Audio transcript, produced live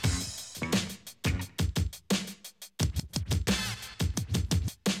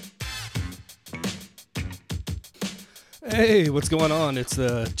Hey, what's going on? It's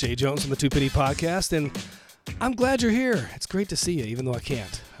Jay Jones from the Two Penny Podcast, and I'm glad you're here. It's great to see you, even though I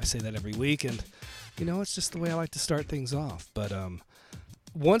can't. I say that every week, and, it's just the way I like to start things off. But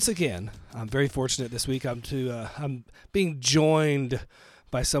once again, I'm very fortunate this week. I'm being joined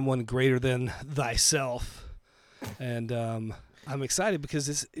by someone greater than thyself, and I'm excited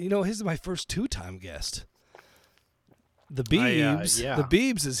because he's my first two-time guest. The BEEBS, The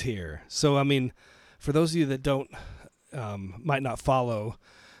BEEBS is here. So, for those of you that don't might not follow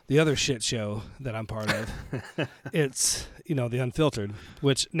the other shit show that I'm part of, it's, The Unfiltered,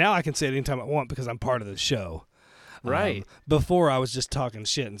 which now I can say it anytime I want because I'm part of the show. Right. Before I was just talking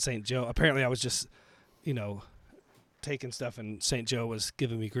shit in St. Joe. Apparently I was just, taking stuff and St. Joe was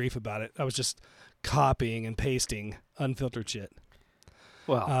giving me grief about it. I was just copying and pasting unfiltered shit.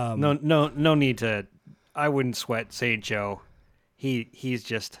 Well, no need to. I wouldn't sweat St. Joe. He's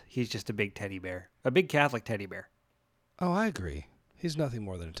just a big teddy bear, a big Catholic teddy bear. Oh, I agree. He's nothing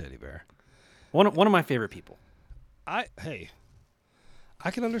more than a teddy bear. One of my favorite people. I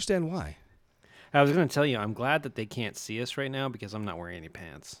can understand why. I was going to tell you, I'm glad that they can't see us right now because I'm not wearing any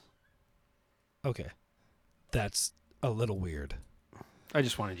pants. Okay. That's a little weird. I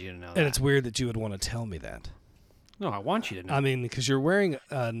just wanted you to know that. And it's weird that you would want to tell me that. No, I want you to know. Because you're wearing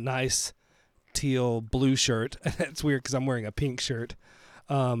a nice teal blue shirt. It's weird because I'm wearing a pink shirt.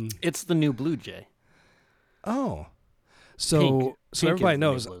 It's the new blue, Jay. Oh. So everybody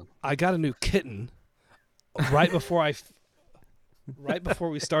knows I got a new kitten right before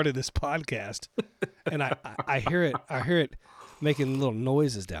we started this podcast, and I hear it making little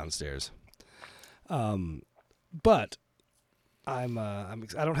noises downstairs. But I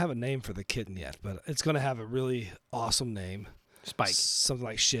don't have a name for the kitten yet, but it's going to have a really awesome name. Spike. Something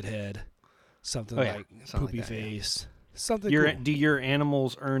like Shithead, something something Poopy like that, Face, something cool. cool. Do your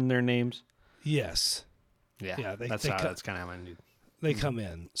animals earn their names? Yes. Yeah, that's kind of how mine do. They come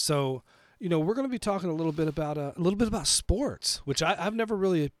in. So, we're going to be talking a little bit about sports, which I've never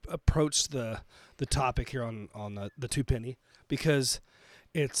really approached the topic here on the Two Penny because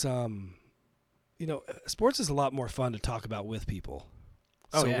it's sports is a lot more fun to talk about with people.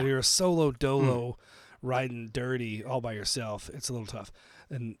 Oh, so yeah. when you're a solo dolo riding dirty all by yourself, it's a little tough.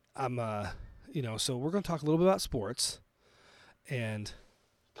 And I'm so we're going to talk a little bit about sports. And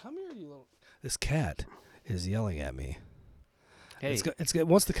come here, you little. This cat is yelling at me. Hey, it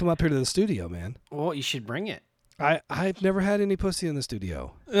wants to come up here to the studio, man. Well, you should bring it. I've never had any pussy in the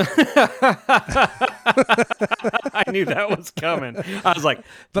studio. I knew that was coming. I was like,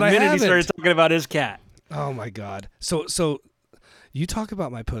 the minute he started talking about his cat. Oh my God. So you talk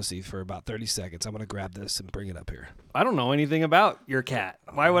about my pussy for about 30 seconds. I'm going to grab this and bring it up here. I don't know anything about your cat.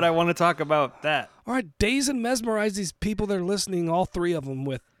 Why would I want to talk about that? All right, daze and mesmerize these people that are listening, all three of them,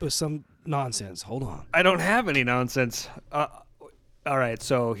 with some nonsense. Hold on. I don't have any nonsense. All right,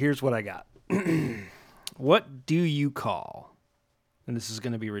 so here's what I got. What do you call, and this is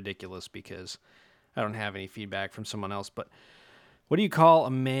going to be ridiculous because I don't have any feedback from someone else, but what do you call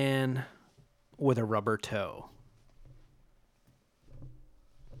a man with a rubber toe?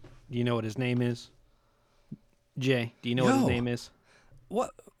 Do you know what his name is? Jay, do you know what his name is?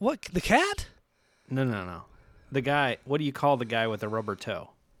 What? The cat? No. The guy, what do you call the guy with a rubber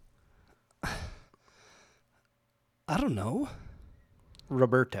toe? I don't know.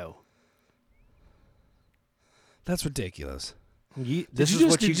 Roberto. That's ridiculous. This is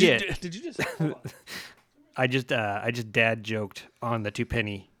what you get. Did you just? I just dad joked on the Two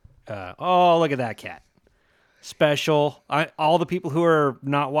Penny. Oh, look at that cat. Special. All the people who are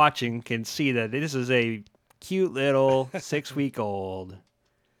not watching can see that this is a cute little 6-week-old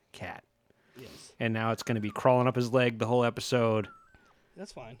cat. Yes. And now it's going to be crawling up his leg the whole episode.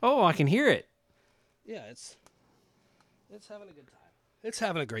 That's fine. Oh, I can hear it. Yeah, it's having a good time. It's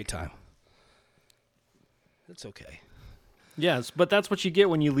having a great time. It's okay. Yes, but that's what you get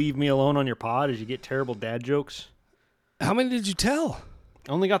when you leave me alone on your pod, is you get terrible dad jokes. How many did you tell?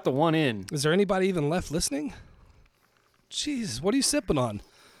 Only got the one in. Is there anybody even left listening? Jeez, what are you sipping on?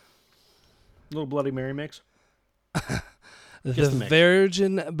 Little Bloody Mary mix. The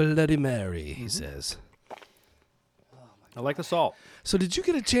Virgin Bloody Mary, he says. I like the salt. So did you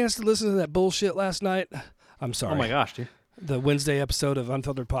get a chance to listen to that bullshit last night? I'm sorry. Oh my gosh, dude. The Wednesday episode of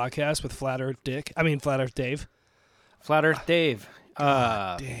Unfiltered Podcast with Flat Earth Dave. Flat Earth Dave.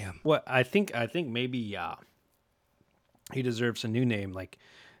 Damn. What I think maybe he deserves a new name like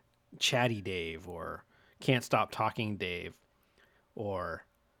Chatty Dave or Can't Stop Talking Dave or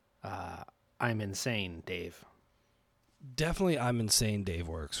I'm Insane Dave. Definitely I'm Insane Dave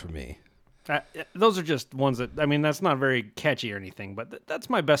works for me. Those are just ones that, that's not very catchy or anything, but that's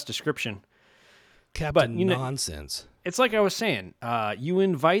my best description. Captain Nonsense. it's like I was saying. You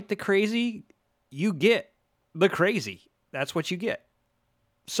invite the crazy, you get the crazy. That's what you get.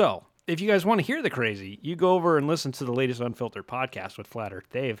 So, if you guys want to hear the crazy, you go over and listen to the latest Unfiltered podcast with Flat Earth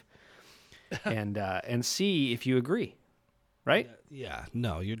Dave, and see if you agree. Right? Yeah.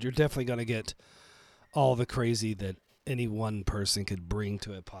 No, you're definitely going to get all the crazy that any one person could bring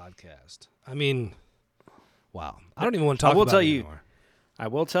to a podcast. I mean, wow. I don't even want to talk about it anymore. I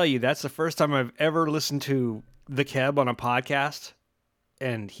will tell you, that's the first time I've ever listened to the Keb on a podcast,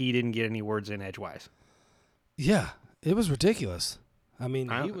 and he didn't get any words in edgewise. Yeah, it was ridiculous. I mean,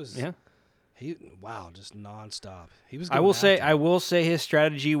 wow, just nonstop. He was. I will say his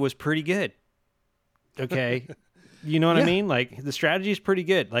strategy was pretty good. Okay, you know what I mean? Like, the strategy is pretty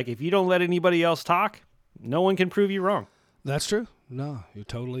good. Like, if you don't let anybody else talk, no one can prove you wrong. That's true. No, you're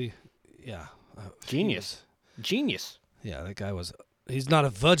totally, Genius. Yeah, that guy was. He's not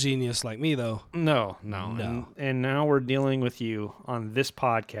a genius like me, though. No. And now we're dealing with you on this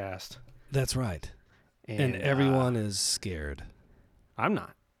podcast. That's right. And everyone is scared. I'm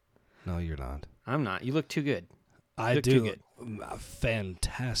not. No, you're not. I'm not. You look too good. I do. Too good.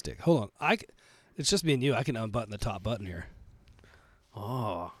 Fantastic. Hold on. It's just me and you. I can unbutton the top button here.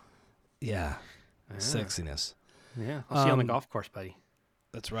 Oh. Yeah. Sexiness. Yeah. I'll see you on the golf course, buddy.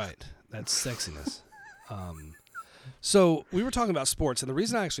 That's right. That's sexiness. So we were talking about sports, and the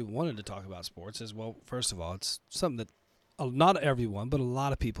reason I actually wanted to talk about sports is, well, first of all, it's something that not everyone, but a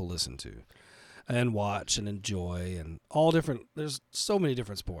lot of people listen to and watch and enjoy, and all different. There's so many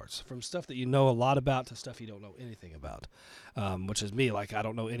different sports, from stuff that you know a lot about to stuff you don't know anything about, which is me. Like, I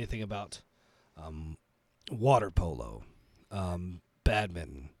don't know anything about water polo,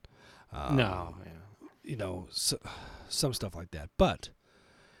 badminton. Some stuff like that. But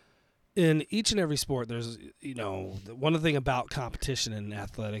in each and every sport, there's, one thing about competition in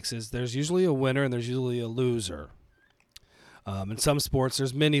athletics is there's usually a winner and there's usually a loser. In some sports,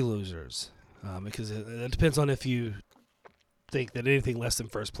 there's many losers. Because it depends on if you think that anything less than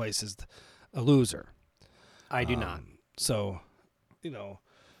first place is a loser. I do not. So,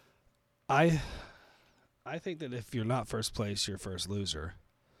 I think that if you're not first place, you're first loser.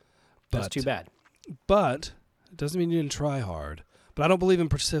 That's too bad. But it doesn't mean you didn't try hard. But I don't believe in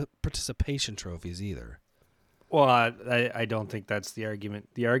participation trophies either. Well, I don't think that's the argument.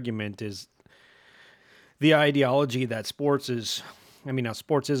 The argument is the ideology that sports is... now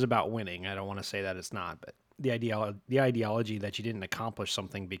sports is about winning. I don't want to say that it's not, but the ideology that you didn't accomplish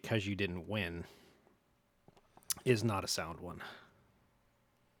something because you didn't win is not a sound one.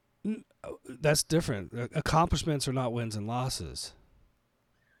 That's different. Accomplishments are not wins and losses.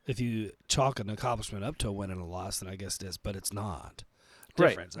 If you chalk an accomplishment up to a win and a loss, then I guess it is, but it's not.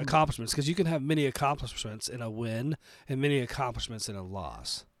 Difference. Right. Accomplishments, because you can have many accomplishments in a win and many accomplishments in a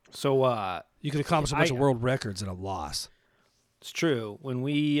loss. So you can accomplish a bunch of world records in a loss. It's true. When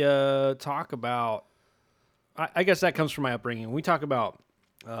we talk about, I guess that comes from my upbringing. When we talk about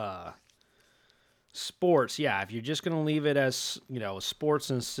sports, if you're just going to leave it as,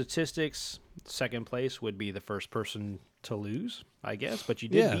 sports and statistics, second place would be the first person to lose, I guess. But you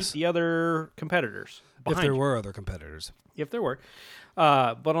did beat the other competitors. If there were other competitors. If there were.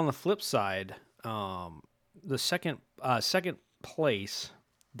 But on the flip side, the second place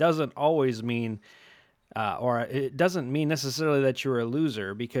doesn't always mean... or it doesn't mean necessarily that you're a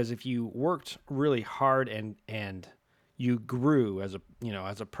loser, because if you worked really hard and you grew as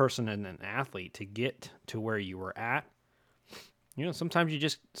a person and an athlete to get to where you were at, sometimes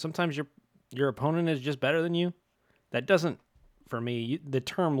your opponent is just better than you. That doesn't, for me, the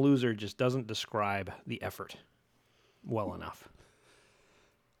term loser just doesn't describe the effort well enough.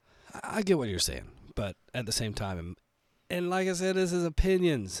 I get what you're saying, but at the same time, and like I said, this is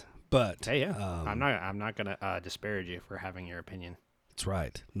opinions. But hey, I'm not gonna disparage you for having your opinion. That's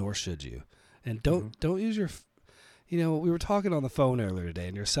right. Nor should you. And don't use your. We were talking on the phone earlier today,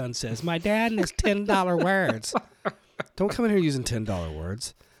 and your son says, "My dad has $10 words." Don't come in here using $10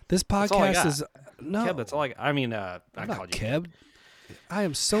 words. This podcast is no. Keb, that's all I got. I called you Keb. I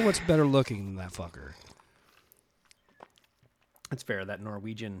am so much better looking than that fucker. It's fair. That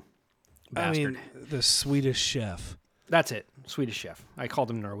Norwegian bastard. The Swedish chef. That's it. Swedish chef. I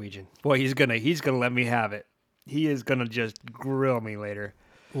called him Norwegian. Boy, he's gonna let me have it. He is gonna just grill me later.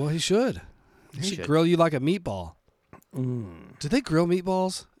 Well, he should. He should grill you like a meatball. Do they grill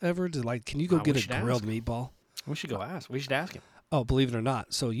meatballs ever? Can you go get a grilled meatball? We should go ask. We should ask him. Oh, believe it or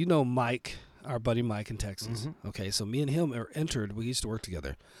not. So Mike, our buddy Mike in Texas. Mm-hmm. Okay, so me and him are entered. We used to work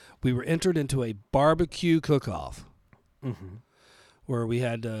together. We were entered into a barbecue cook-off. Mm-hmm. Where we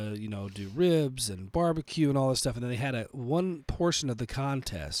had to, do ribs and barbecue and all this stuff. And then they had one portion of the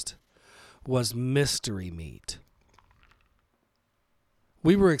contest was mystery meat.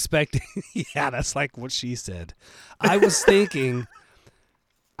 We were expecting. Yeah, that's like what she said. I was thinking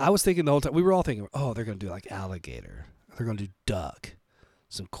the whole time. We were all thinking, oh, they're gonna do like alligator. They're gonna do duck,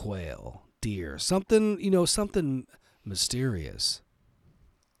 some quail, deer, something. Something mysterious.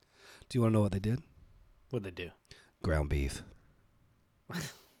 Do you want to know what they did? What'd they do? Ground beef.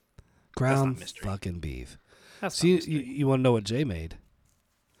 That's Ground not mystery. fucking beef. That's So not you mystery. want to know what Jay made?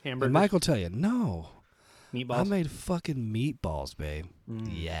 Hamburgers? And Mike will tell you, no. Meatballs? I made fucking meatballs, babe. Mm.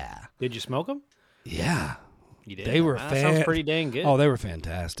 Yeah. Did you smoke them? Yeah. You did? They were That sounds pretty dang good. Oh, they were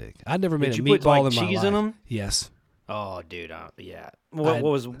fantastic. I'd never made Did a you put, meatball like, in my cheese life. in them? Yes. Oh, dude. Yeah. What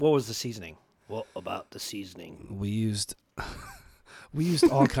was the seasoning? What about the seasoning? We used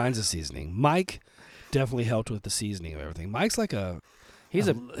all kinds of seasoning. Mike definitely helped with the seasoning of everything. Mike's like he's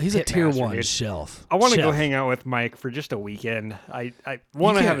a tier master, 1 dude. shelf. I want to go Chef. hang out with Mike for just a weekend. I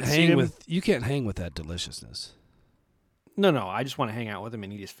want to have seen him. You can't hang with that deliciousness. No. I just want to hang out with him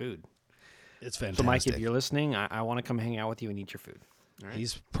and eat his food. It's fantastic. So, Mike, if you're listening, I want to come hang out with you and eat your food. All right?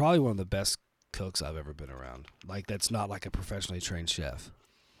 He's probably one of the best cooks I've ever been around. Like, that's not like a professionally trained chef.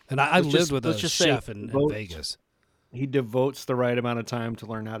 And I lived with a chef in Vegas. He devotes the right amount of time to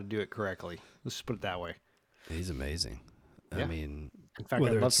learn how to do it correctly. Let's just put it that way. He's amazing. Yeah. I mean, in fact,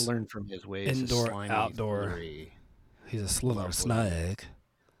 I'd love to learn from his ways. Indoor, slimy, outdoor. slippery. He's a slithery snake.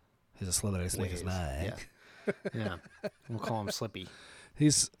 He's a slithery snake. Yeah. We'll call him Slippy.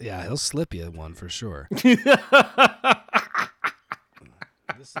 He'll slip you one for sure.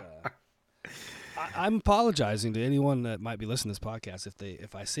 I'm apologizing to anyone that might be listening to this podcast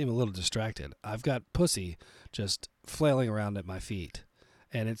if I seem a little distracted. I've got Pussy just flailing around at my feet,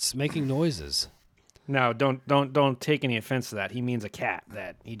 and it's making noises. No, don't take any offense to that. He means a cat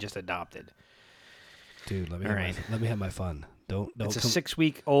that he just adopted. Dude, let me have my fun. Don't. It's a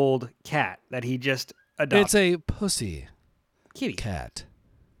 6-week-old cat that he just adopted. It's a pussy kitty cat.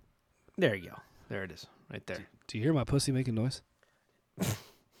 There you go. There it is, right there. Do you hear my pussy making noise?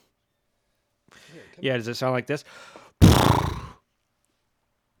 Yeah, does it sound like this?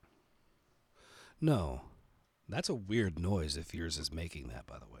 No. That's a weird noise if yours is making that,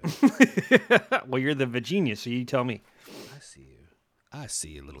 by the way. Well, you're the Virginia, so you tell me. I see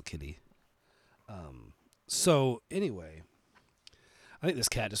you, little kitty. So, anyway, I think this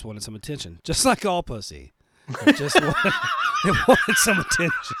cat just wanted some attention, just like all pussy. It wanted some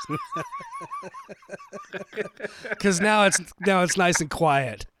attention. Because now it's nice and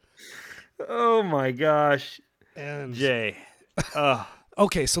quiet. Oh, my gosh. And Jay.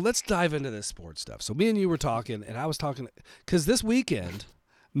 Okay, so let's dive into this sports stuff. So me and you were talking, and I was talking, because this weekend,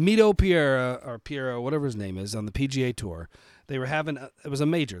 Mito Pereira, whatever his name is, on the PGA Tour, they were having, it was a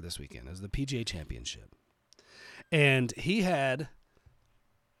major this weekend. It was the PGA Championship. And he had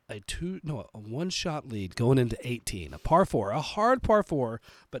a one-shot lead going into 18, a par 4, a hard par 4,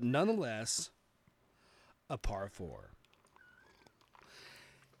 but nonetheless a par 4.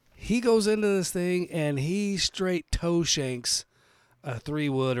 He goes into this thing, and he straight toe shanks a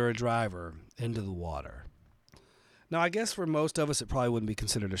 3-wood or a driver into the water. Now, I guess for most of us, it probably wouldn't be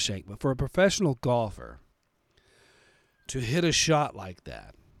considered a shank, but for a professional golfer to hit a shot like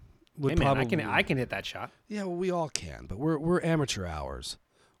that would probably... I can hit that shot. Yeah, well, we all can, but we're amateur hours.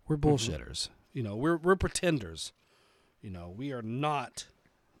 We're bullshitters. Mm-hmm. We're pretenders. We are not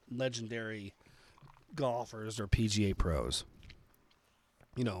legendary golfers or PGA pros.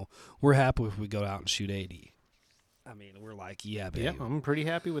 We're happy if we go out and shoot 80. I mean, we're like, yeah, baby. Yeah, I'm pretty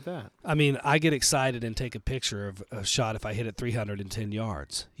happy with that. I mean, I get excited and take a picture of a shot if I hit it 310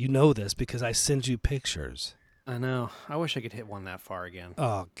 yards. You know this because I send you pictures. I know. I wish I could hit one that far again.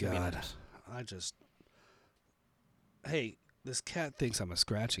 Oh, God. Hey, this cat thinks I'm a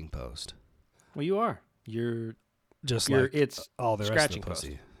scratching post. Well, you are. You're like it's all the rest of the post.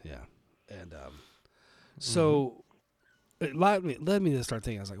 pussy. Yeah. And so it led me to start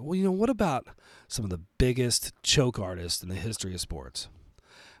thinking. I was like, well, what about some of the biggest choke artists in the history of sports?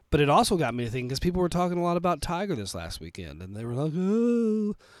 But it also got me to thinking because people were talking a lot about Tiger this last weekend, and they were like,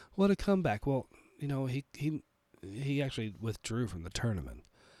 "Oh, what a comeback!" Well, he actually withdrew from the tournament.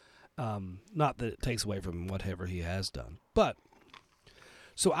 Not that it takes away from whatever he has done, but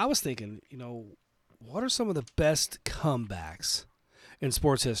so I was thinking, what are some of the best comebacks in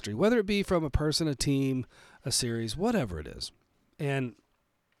sports history, whether it be from a person, a team, a series, whatever it is. And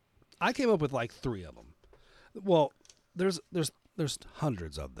I came up with like 3 of them. Well, there's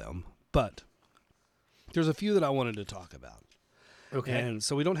hundreds of them, but there's a few that I wanted to talk about. Okay. And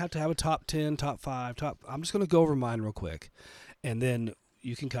so we don't have to have a top 10, top 5, I'm just going to go over mine real quick, and then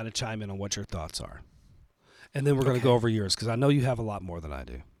you can kind of chime in on what your thoughts are. And then we're going to go over yours because I know you have a lot more than I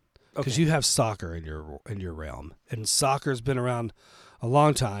do. Because you have soccer in your realm, and soccer's been around a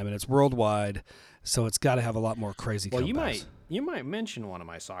long time, and it's worldwide, so it's got to have a lot more crazy Well, comebacks. you might mention one of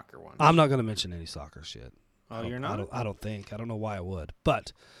my soccer ones. I'm not going to mention any soccer shit. Oh, you're not? I don't think. I don't know why I would.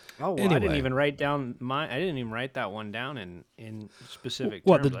 But Oh, well, anyway. I didn't even write that one down in specific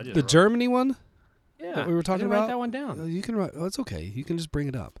What, terms. the Germany one? Yeah, that we were talking I didn't about? write that one down. You can write. Oh, it's okay. You can just bring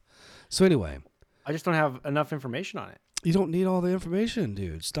it up. So anyway, I just don't have enough information on it. you don't need all the information,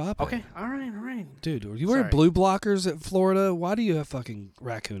 dude. Stop it. Okay, all right. Dude, you wear blue blockers at Florida? Why do you have fucking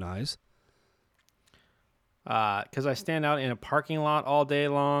raccoon eyes? Because I stand out in a parking lot all day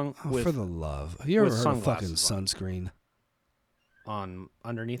long. Oh, for the love. Have you ever with heard of fucking sunglasses sunscreen? on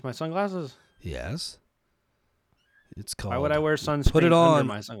underneath my sunglasses. Yes. It's called. Why would I wear sunscreen Put it on under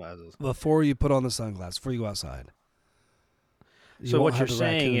my sunglasses? before you put on the sunglasses, before you go outside. So won't what you're have the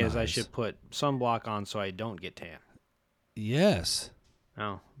saying raccoon is I eyes. should put sunblock on so I don't get tan. Yes.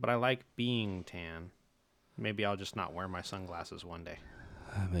 No, but I like being tan. Maybe I'll just not wear my sunglasses one day.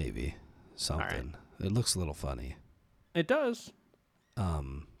 Maybe. Something. It looks a little funny. It does.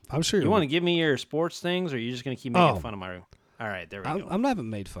 I'm sure You want to give me your sports things, or are you just going to keep making fun of my... All right, there we go. I haven't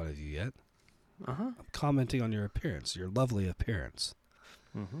made fun of you yet. Uh-huh. I'm commenting on your appearance, your lovely appearance.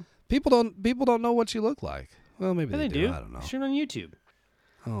 Mm-hmm. People don't know what you look like. Well, maybe Yeah, they do. I don't know. Shoot on YouTube.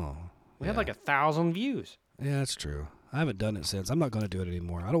 Oh, We had like 1,000 views. Yeah, that's true. I haven't done it since. I'm not going to do it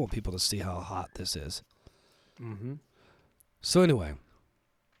anymore. I don't want people to see how hot this is. Mm-hmm. So anyway,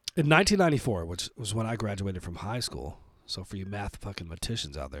 in 1994, which was when I graduated from high school, so for you math fucking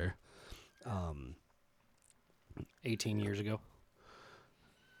maticians out there, 18 years ago.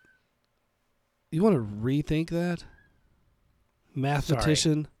 you want to rethink that?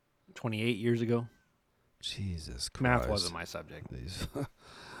 Mathematician? 28 years ago. Jesus Christ. Math wasn't my subject.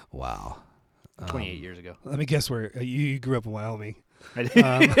 Wow. 28 years ago. Let me guess where you grew up in Wyoming. I did.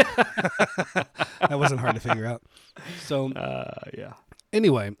 That wasn't hard to figure out. So yeah.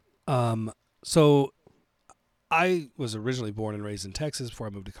 anyway, so I was originally born and raised in Texas before I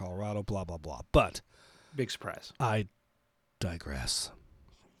moved to Colorado, blah, blah, blah. But Big surprise. I digress.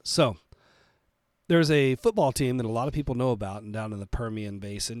 So there's a football team that a lot of people know about and down in the Permian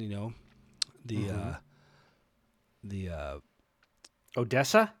Basin, you know, the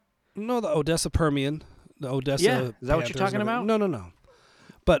Odessa? No, the Odessa Permian. The Odessa. Yeah, is that what you're Panthers talking and about? No.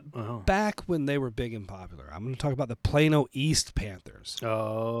 But Oh. back when they were big and popular, I'm going to talk about the Plano East Panthers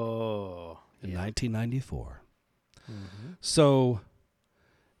Oh. in Yeah. 1994. Mm-hmm. So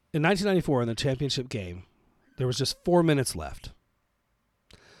in 1994, in the championship game, there was just 4 minutes left.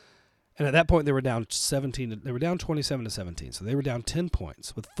 And at that point, they were down 17. They were down 27-17. So they were down 10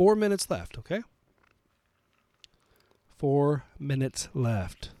 points with 4 minutes left. Okay, 4 minutes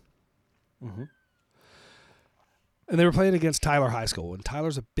left. Mm-hmm. And they were playing against Tyler High School. And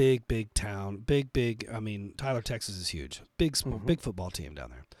Tyler's a big, big town. I mean, Tyler, Texas is huge. Big football team down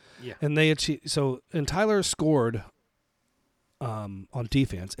there. Yeah. And and Tyler scored on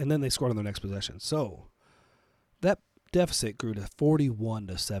defense, and then they scored on their next possession. So that deficit grew to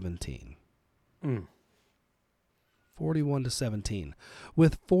 41-17. 41-17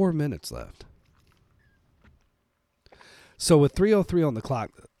 with 4 minutes left. So with 3:03 on the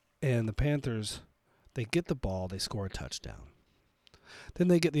clock, and the Panthers, they get the ball, they score a touchdown. Then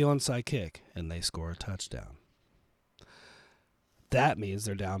they get the onside kick, and they score a touchdown. That means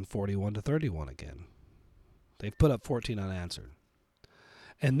they're down 41-31 again. They've put up 14 unanswered.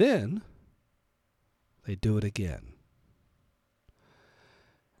 And then they do it again.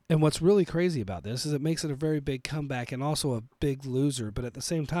 And what's really crazy about this is it makes it a very big comeback and also a big loser. But at the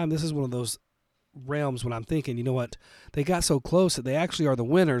same time, this is one of those realms when I'm thinking, you know what? They got so close that they actually are the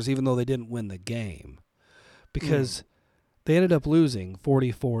winners, even though they didn't win the game. Because they ended up losing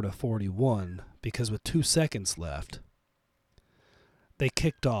 44-41 because with 2 seconds left, they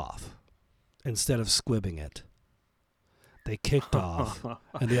kicked off instead of squibbing it. They kicked off,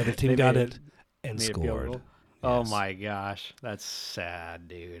 and the other team got it and scored. Yes. Oh my gosh, that's sad,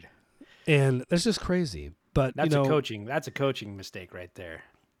 dude. And that's just crazy. But That's a coaching mistake right there.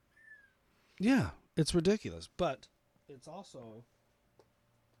 Yeah, it's ridiculous. But it's also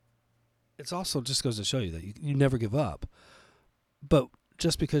just goes to show you that you never give up. But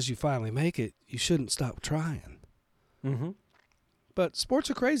just because you finally make it, you shouldn't stop trying. Mm-hmm. But sports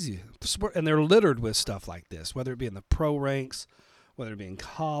are crazy, and they're littered with stuff like this, whether it be in the pro ranks, whether it be in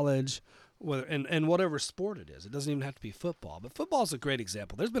college, and whatever sport it is. It doesn't even have to be football. But football is a great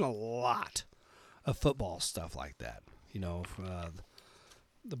example. There's been a lot of football stuff like that. You know,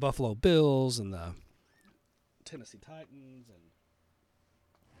 the Buffalo Bills and the Tennessee Titans. And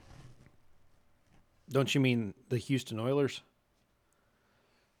Don't you mean the Houston Oilers?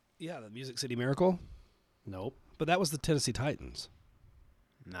 yeah, the Music City Miracle. Nope. But that was the Tennessee Titans.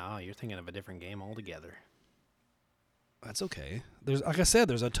 No, you're thinking of a different game altogether. That's okay. Like I said,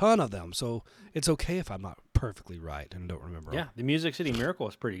 there's a ton of them, so it's okay if I'm not perfectly right and don't remember. Yeah, the Music City Miracle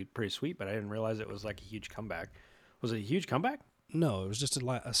was pretty sweet, but I didn't realize it was like a huge comeback. Was it a huge comeback? No, it was just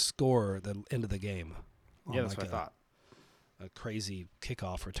a score at the end of the game. Yeah, that's what I thought. A crazy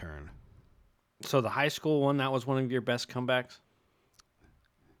kickoff return. So the high school one, that was one of your best comebacks?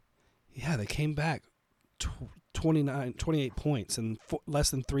 Yeah, they came back 28 points in less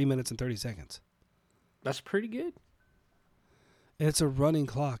than 3 minutes and 30 seconds. That's pretty good. And it's a running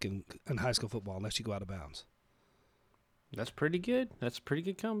clock in high school football unless you go out of bounds. That's pretty good. That's a pretty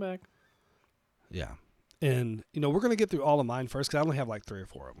good comeback. Yeah. And, we're going to get through all of mine first because I only have like 3 or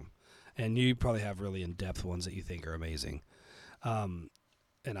 4 of them. And you probably have really in-depth ones that you think are amazing. And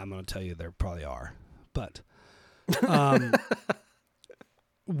I'm going to tell you there probably are. But the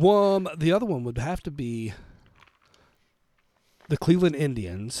other one would have to be the Cleveland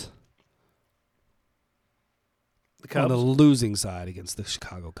Indians on the losing side against the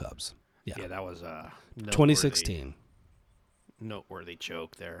Chicago Cubs. Yeah, that was 2016. Noteworthy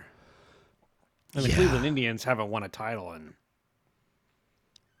choke there. And the Cleveland Indians haven't won a title in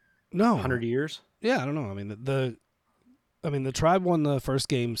 100 years. Yeah, I don't know. I mean, the Tribe won the first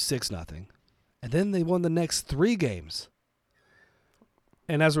game 6-0, and then they won the next 3 games.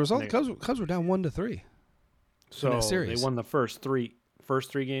 And as a result, the Cubs were down 1-3. So in that series. They won the first three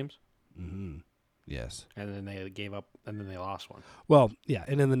games. Mm-hmm. Yes. And then they gave up, and then they lost one. Well, yeah,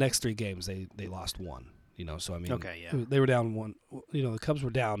 and in the next 3 games, they lost 1. So I mean, they were down 1. The Cubs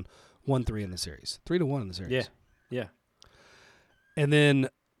were down 1-3 in the series, 3-1 in the series. Yeah. And then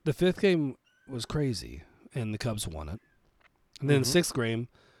the 5th game was crazy, and the Cubs won it. And then the 6th game,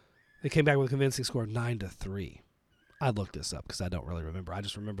 they came back with a convincing score of 9-3. I looked this up because I don't really remember. I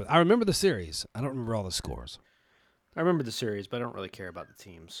remember the series. I don't remember all the scores. I remember the series, but I don't really care about the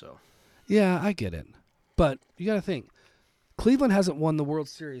teams. So. Yeah, I get it. But you got to think, Cleveland hasn't won the World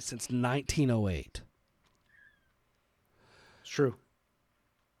Series since 1908. It's true.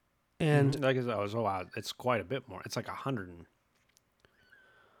 And it's quite a bit more. It's like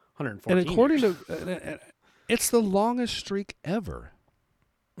 114 and according years. to, it's the longest streak ever.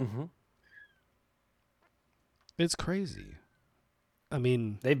 Mm-hmm. It's crazy. I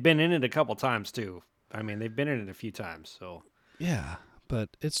mean, they've been in it a couple times too. I mean, they've been in it a few times. So yeah, but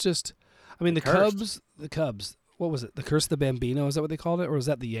it's just, I mean, the Cubs. What was it? The Curse of the Bambino? Is that what they called it, or was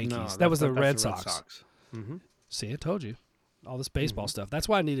that the Yankees? No, that was the Red Sox. Mm-hmm. See, I told you. All this baseball stuff. That's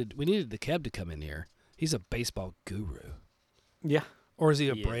why we needed the Keb to come in here. He's a baseball guru. Yeah. Or is he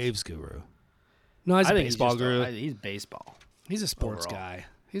a Braves guru? No, he's a baseball guru. He's baseball. He's a sports guy.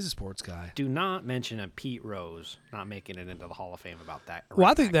 He's a sports guy. Do not mention a Pete Rose not making it into the Hall of Fame about that. Well,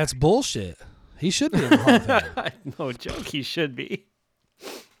 I think that's bullshit. He should be in the Hall of Fame. No joke, he should be.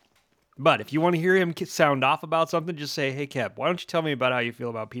 But if you want to hear him sound off about something, just say, hey, Keb, why don't you tell me about how you feel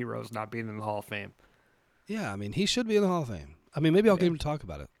about Pete Rose not being in the Hall of Fame? Yeah, I mean, he should be in the Hall of Fame. I mean, maybe I'll get him to talk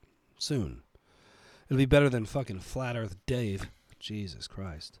about it soon. It'll be better than fucking Flat Earth Dave. Jesus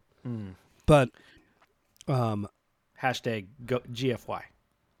Christ. But, hashtag GFY.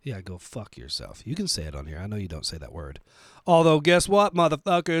 Yeah, go fuck yourself. You can say it on here. I know you don't say that word. Although, guess what,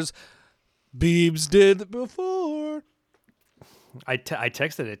 motherfuckers? BEEBS did before. I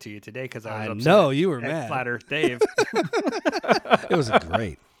texted it to you today because I was upset. No, you were mad. Flat Earth Dave. It was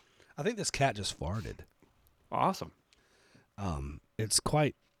great. I think this cat just farted. Awesome. It's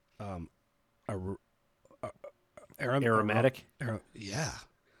quite aromatic. Yeah,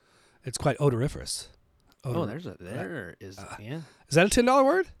 it's quite odoriferous. Is that a $10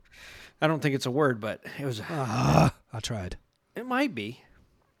 word? I don't think it's a word, but it was. I tried. It might be.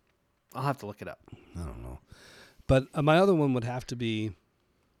 I'll have to look it up. I don't know, but my other one would have to be.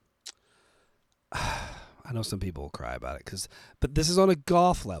 I know some people will cry about it but this is on a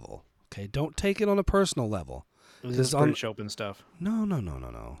golf level. Okay, don't take it on a personal level. This is British Open stuff. No.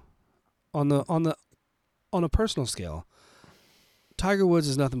 On a personal scale, Tiger Woods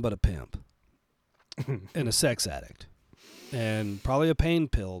is nothing but a pimp and a sex addict and probably a pain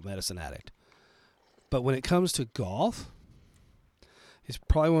pill medicine addict. But when it comes to golf, he's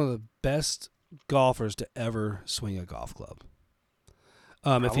probably one of the best golfers to ever swing a golf club.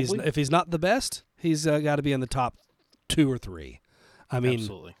 If he's not the best, he's got to be in the top 2 or 3. I mean,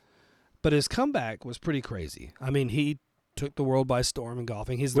 absolutely. But his comeback was pretty crazy. I mean, he took the world by storm in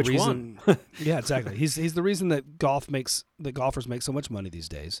golfing. He's the Which reason. one? Yeah, exactly. He's the reason that golfers make so much money these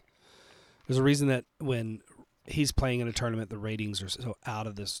days. There's a reason that when he's playing in a tournament, the ratings are so out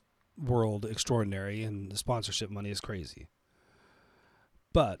of this world extraordinary, and the sponsorship money is crazy.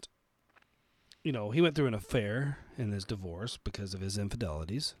 But he went through an affair in his divorce because of his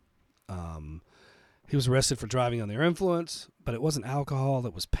infidelities. He was arrested for driving under influence, but it wasn't alcohol,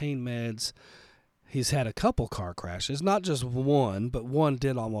 it was pain meds. He's had a couple car crashes, not just one, but one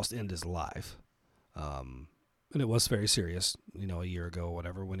did almost end his life. And it was very serious, a year ago or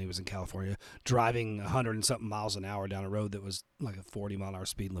whatever, when he was in California, driving 100 and something miles an hour down a road that was like a 40-mile-an-hour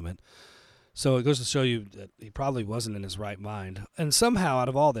speed limit. So it goes to show you that he probably wasn't in his right mind. And somehow, out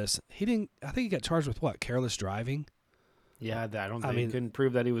of all this, I think he got charged with what? Careless driving? Yeah, he couldn't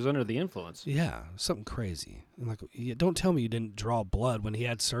prove that he was under the influence. Yeah, something crazy. And don't tell me you didn't draw blood when he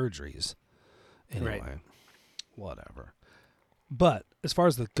had surgeries. Anyway, Right. Whatever. But as far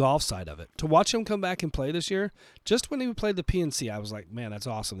as the golf side of it, to watch him come back and play this year, just when he played the PNC, I was like, man, that's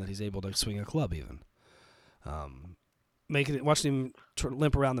awesome that he's able to swing a club even. Watching him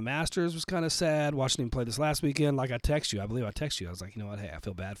limp around the Masters was kind of sad. Watching him play this last weekend, I believe I texted you. I was like, you know what? Hey, I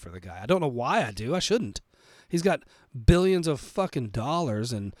feel bad for the guy. I don't know why I do. I shouldn't. He's got billions of fucking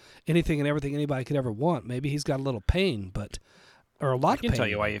dollars and anything and everything anybody could ever want. Maybe he's got a little pain, or a lot of pain. I can tell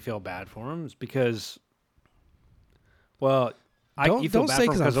you why you feel bad for him. It's because, you feel don't bad say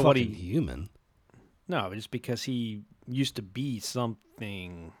for him because I'm of what fucking human. No, just because he used to be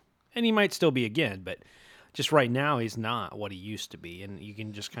something, and he might still be again, but just right now he's not what he used to be, and you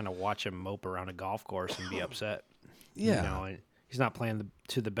can just kind of watch him mope around a golf course and be upset. Yeah. And he's not playing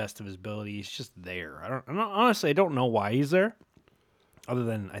to the best of his ability. He's just there. Honestly, I don't know why he's there, other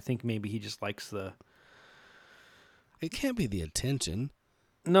than I think maybe he just likes the. It can't be the attention.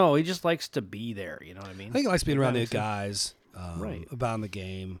 No, he just likes to be there. You know what I mean? I think he likes being around the guys, right, about the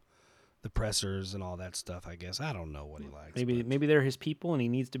game, the pressers, and all that stuff. I guess I don't know what he likes. Maybe they're his people, and he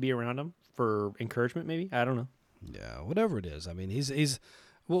needs to be around them for encouragement. Maybe I don't know. Yeah, whatever it is. I mean, he's.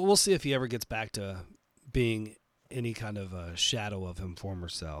 We'll see if he ever gets back to being any kind of a shadow of him former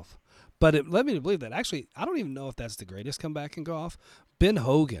self. But it led me to believe that actually, I don't even know if that's the greatest comeback in golf. Ben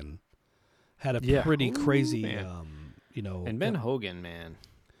Hogan had a pretty crazy, And Ben Hogan, man.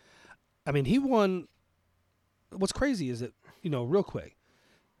 I mean, he won. What's crazy is that, real quick,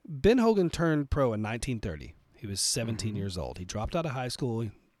 Ben Hogan turned pro in 1930. He was 17 years old. He dropped out of high school,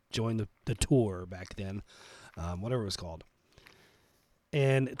 he joined the tour back then, whatever it was called.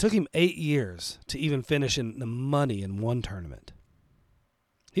 And it took him 8 years to even finish in the money in one tournament.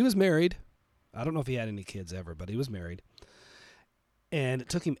 He was married. I don't know if he had any kids ever, but he was married. And it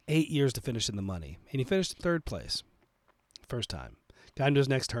took him 8 years to finish in the money. And he finished in third place. First time. Got into his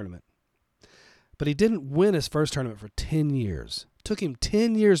next tournament. But he didn't win his first tournament for 10 years. It took him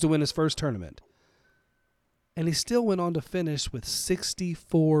 10 years to win his first tournament. And he still went on to finish with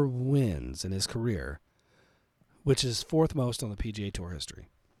 64 wins in his career, which is fourth most on the PGA Tour history.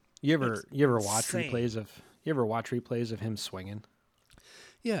 You ever watch replays of him swinging?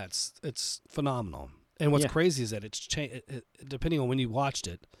 Yeah, it's phenomenal. And what's crazy is that it's depending on when you watched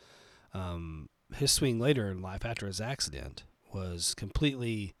it. His swing later in life after his accident was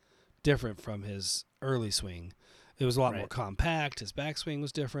completely different from his early swing. It was a lot more compact. His backswing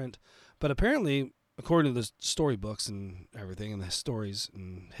was different. But apparently, according to the storybooks and everything and the stories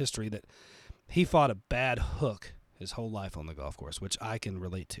and history, that he fought a bad hook his whole life on the golf course, which I can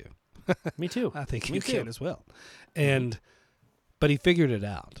relate to. Me too. I think you can as well. But he figured it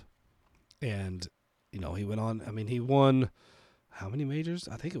out. And, he went on. I mean, he won how many majors?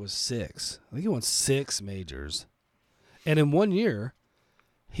 I think it was 6. I think he won 6 majors. And in 1 year,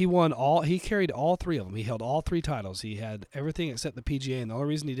 he carried all 3 of them. He held all 3 titles. He had everything except the PGA. And the only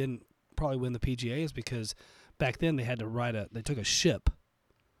reason he didn't probably win the PGA is because back then they had to they took a ship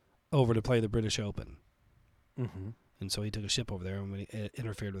over to play the British Open. Mm-hmm. And so he took a ship over there, and when he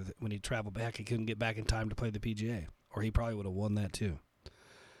interfered with it, when he traveled back, he couldn't get back in time to play the PGA, or he probably would have won that too.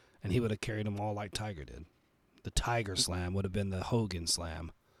 And he would have carried them all like Tiger did. The Tiger Slam would have been the Hogan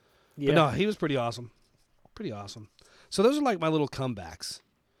Slam. Yeah. But no, he was pretty awesome. Pretty awesome. So those are like my little comebacks,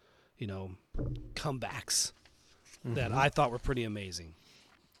 that I thought were pretty amazing.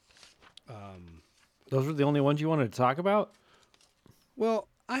 Those were the only ones you wanted to talk about? Well,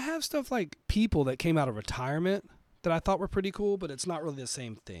 I have stuff like people that came out of retirement that I thought were pretty cool, but it's not really the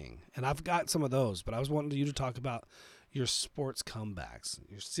same thing. And I've got some of those, but I was wanting you to talk about your sports comebacks,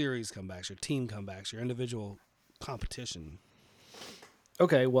 your series comebacks, your team comebacks, your individual competition.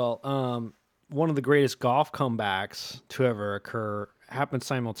 Okay, well, one of the greatest golf comebacks to ever occur happened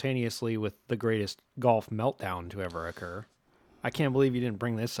simultaneously with the greatest golf meltdown to ever occur. I can't believe you didn't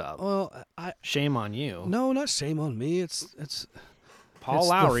bring this up. Well, shame on you. No, not shame on me. It's Paul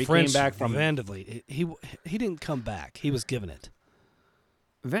Lowry came back from Van de Vliet. He didn't come back. He was given it.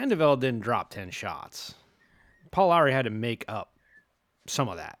 Van de Velde didn't drop 10 shots. Paul Lowry had to make up some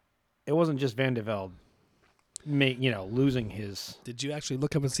of that. it wasn't just Van de Velde losing his. Did you actually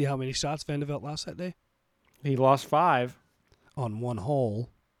look up and see how many shots Van de Velde lost that day? He lost 5 on one hole.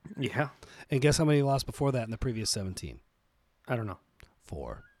 Yeah. And guess how many he lost before that in the previous 17? I don't know.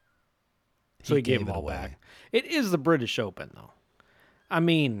 4. So he gave them all back. It is the British Open, though. I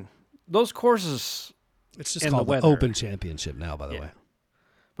mean, those courses. It's just called the Open Championship now, by the way.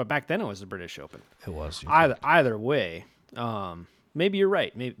 But back then it was the British Open. It was. Either way, maybe you're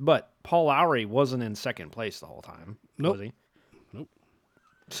right. But Paul Lowry wasn't in second place the whole time, nope. was he? Nope.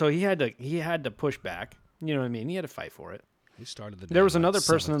 So he had to push back. You know what I mean? He had to fight for it. He started the. There was another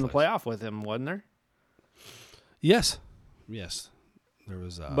person in the playoff with him, wasn't there? Yes. There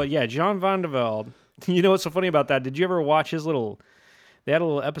was. But yeah, John Van de Velde. You know what's so funny about that? Did you ever watch his little? They had a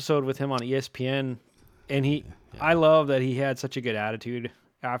little episode with him on ESPN, and I love that he had such a good attitude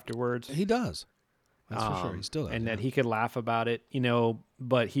afterwards. He does. That's for sure. He still does. And that he could laugh about it,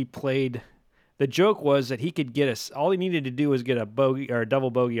 but he played. The joke was that he could get us. All he needed to do was get a bogey or a double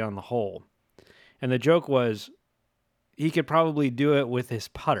bogey on the hole, and the joke was he could probably do it with his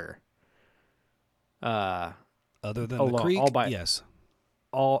putter. Other than the creek, yes.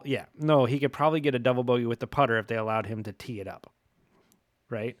 No, he could probably get a double bogey with the putter if they allowed him to tee it up.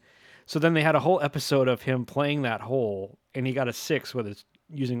 Right? So then they had a whole episode of him playing that hole, and he got a 6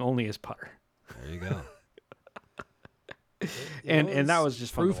 using only his putter. There you go. and that was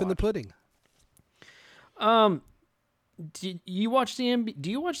just fun proof in the pudding. Do you watch the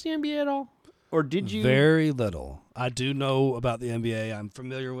NBA at all? Or did you? Very little. I do know about the NBA. I'm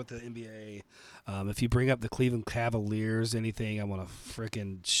familiar with the NBA. If you bring up the Cleveland Cavaliers, anything, I want to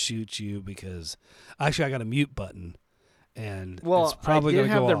frickin' shoot you because actually I got a mute button, and it's probably going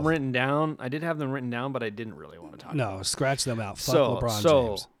to go off. I did have them written down, but I didn't really want to talk about them. Scratch them out. Fuck LeBron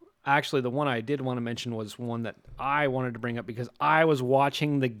James. Actually, the one I did want to mention was one that I wanted to bring up because I was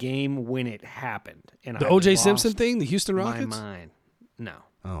watching the game when it happened. And the O.J. Simpson thing, the Houston Rockets? My mind. No.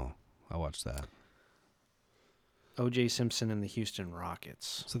 Oh, I watched that. O.J. Simpson and the Houston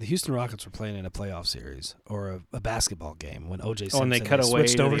Rockets. So the Houston Rockets were playing in a playoff series or a basketball game when O.J. Simpson and they cut away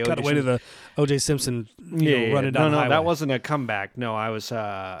switched over, cut away to the O.J. Simpson running down the highway. No, that wasn't a comeback. No, I was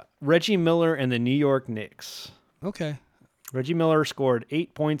Reggie Miller and the New York Knicks. Okay. Reggie Miller scored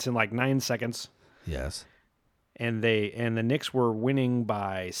 8 points in like 9 seconds. Yes. And the Knicks were winning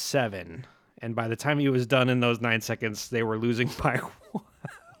by 7. And by the time he was done in those 9 seconds, they were losing by 1.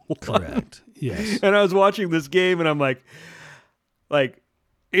 Correct. Yes. And I was watching this game, and I'm like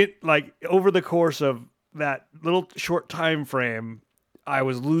over the course of that little short time frame, I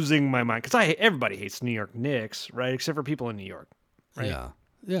was losing my mind because everybody hates New York Knicks, right? Except for people in New York, right?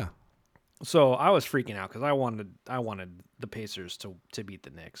 Yeah. So I was freaking out because I wanted the Pacers to beat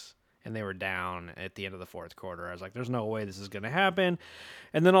the Knicks, and they were down at the end of the fourth quarter. I was like, "There's no way this is going to happen."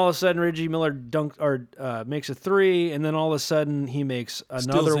 And then all of a sudden, Reggie Miller makes a 3, and then all of a sudden he makes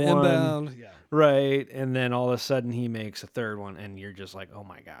another one, inbound. Yeah. Right? And then all of a sudden he makes a third one, and you're just like, "Oh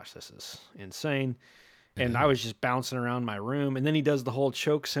my gosh, this is insane!" And I was just bouncing around my room, and then he does the whole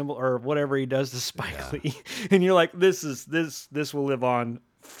choke symbol or whatever he does to Spike Lee, and you're like, "This will live on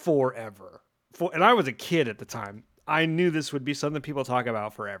forever." And I was a kid at the time. I knew this would be something people talk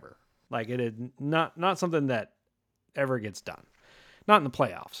about forever. Like it had not something that ever gets done. Not in the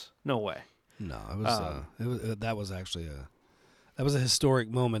playoffs. No way. No, that was actually a historic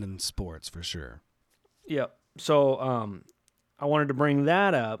moment in sports for sure. Yep. So I wanted to bring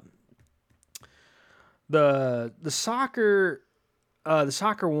that up. The soccer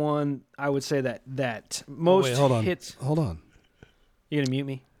one, I would say that most hits. Hold on. You gonna mute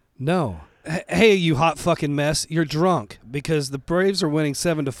me? No. Hey, you hot fucking mess! You're drunk because the Braves are winning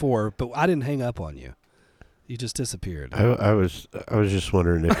 7-4, but I didn't hang up on you. You just disappeared. I was just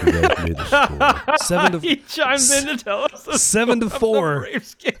wondering if you guys knew the score. He chimed in to tell us the 7-4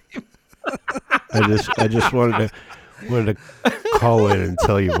 Braves game. I just wanted to call in and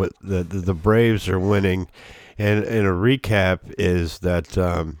tell you what the Braves are winning, and a recap is that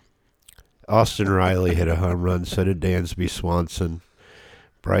Austin Riley hit a home run, so did Dansby Swanson.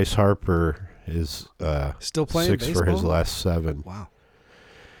 Bryce Harper is still playing 6 baseball? for his last 7. Wow.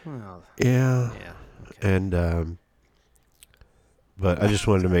 Well, Yeah. Okay. And but I just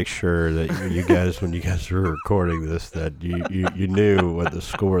wanted to make sure that you guys, when you guys were recording this, that you knew what the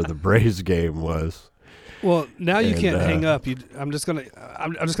score of the Braves game was. Well, now you can't hang up. I'm just gonna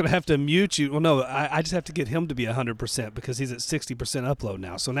have to mute you. Well, no, I just have to get him to be 100% because he's at 60% upload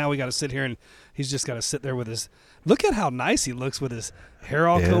now. So now we got to sit here and he's just got to sit there with his. Look at how nice he looks with his hair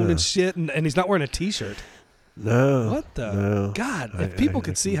all combed and shit, and he's not wearing a T-shirt. No. What the no. God? If people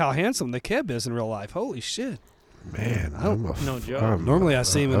could see how handsome the Keb is in real life, holy shit! Man, No joke. Normally I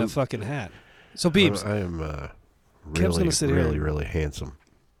see him in a fucking hat. So, Beebs. I am Kev's really, gonna sit here. really, really handsome.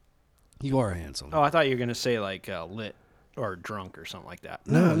 You are handsome. Oh, I thought you were gonna say like lit or drunk or something like that.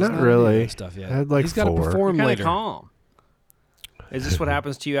 No, he's not any of really. that stuff yet. I had like He's got to 4. perform Kind of later. calm. Is this what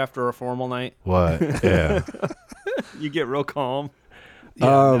happens to you after a formal night? What? Yeah. You get real calm. Yeah,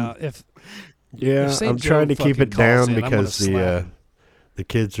 now, if St. I'm Joe trying to keep fucking it down calls in, I'm gonna because slap him. the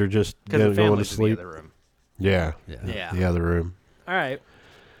kids are just Because the going to family's sleep. in the other room. Yeah. Yeah. The other room. All right.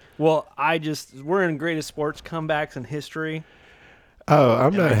 Well, we're in greatest sports comebacks in history. Oh, I'm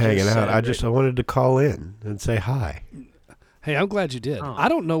And not I hanging just out. celebrated. I wanted to call in and say hi. Hey, I'm glad you did. Oh. I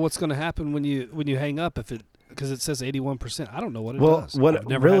don't know what's going to happen when you hang up because it says 81%. I don't know what it Well, does. what I've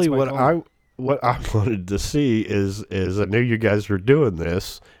never had really somebody what call I wanted to see is I knew you guys were doing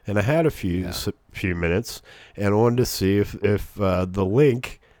this, and I had a few minutes, and I wanted to see if the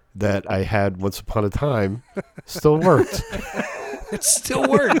link that I had once upon a time still worked. It still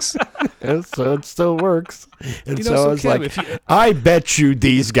works. And so it still works. And You so know, so I was Kev, like, if you- I bet you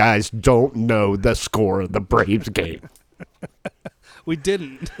these guys don't know the score of the Braves game. We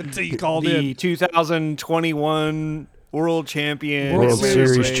didn't until you called The in. 2021 world champion. World World Series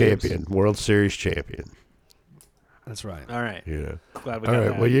Series Braves. champion. World Series champion. That's right. All right. Yeah. Glad we All got right.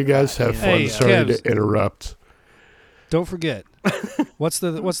 that. Well, you guys have fun. Hey, Sorry Kevs. to interrupt. Don't forget. What's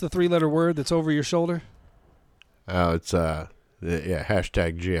the 3-letter word that's over your shoulder? Oh, it's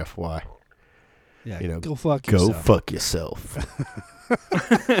hashtag GFY. Yeah, go fuck Go yourself. fuck yourself.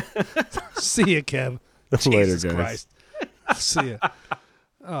 See ya, Kev. Later, Jesus guys. Christ. See ya.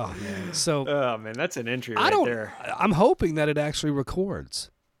 Oh man. So Oh man, that's an entry I right don't. there. I'm hoping that it actually records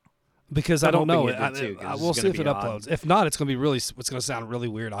because I I'm don't know. hoping it did, too, 'cause We'll it's see if gonna it be odd. uploads. If not, it's gonna be really. It's gonna sound really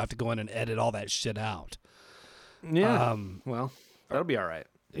weird. I'll have to go in and edit all that shit out. Yeah. Well, that'll be all right.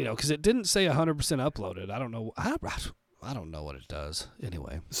 Because it didn't say 100% uploaded. I don't know. I don't know what it does.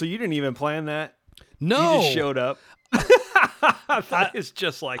 Anyway. So you didn't even plan that? No. You just showed up. I thought it's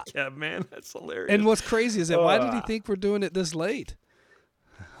just like Kev, man. That's hilarious. And what's crazy is that why did he think we're doing it this late?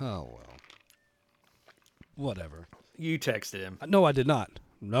 Oh well. Whatever. You texted him. No, I did not.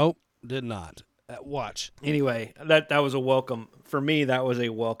 Nope, did not. Watch. Anyway, that was a welcome for me. That was a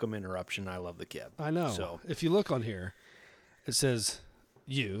welcome interruption. I love the Kev. I know. So If you look on here, it says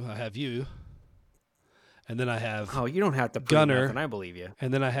you. I have you. And then I have you don't have to prove Gunner. nothing. I believe you.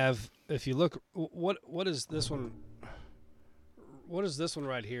 And then I have, if you look, what is this one? What does this one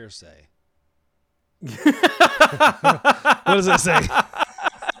right here say? What does it say?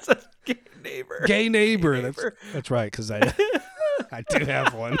 Gay neighbor. Gay neighbor. That's right, because I do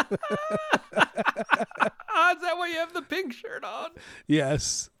have one. Is that why you have the pink shirt on?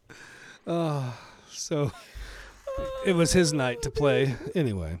 Yes. So it was his night to play.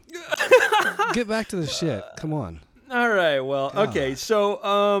 Anyway, get back to the shit. Come on. All right. Well, okay.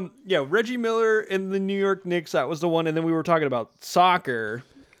 So, Reggie Miller and the New York Knicks. That was the one, and then we were talking about soccer,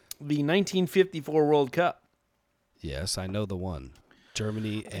 the 1954 World Cup. Yes, I know the one.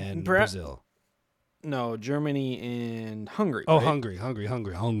 Germany and Perhaps- Brazil. No, Germany and Hungary. Oh, right?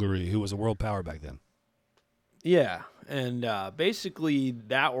 Hungary, who was a world power back then. Yeah, and basically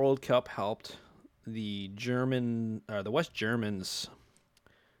that World Cup helped the West Germans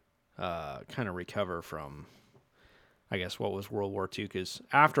kind of recover from, I guess, what was World War II. Because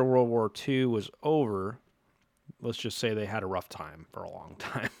after World War II was over, let's just say they had a rough time for a long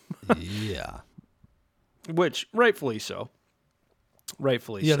time. Yeah. Which, rightfully so.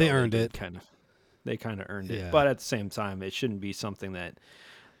 Rightfully Yeah, so. they earned it. They kind of earned Yeah. it. But at the same time, it shouldn't be something that,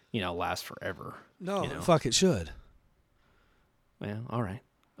 lasts forever. No, you know? fuck, it should. Well, all right.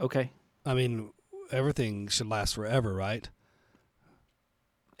 Okay. I mean, everything should last forever, right?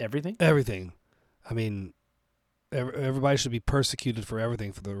 Everything? Everything. I mean, everybody should be persecuted for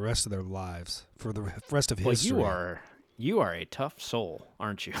everything for the rest of their lives, for the rest of history. Well, you are a tough soul,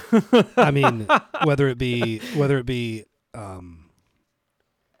 aren't you? I mean, whether it be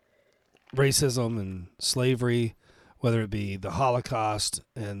racism and slavery, whether it be the Holocaust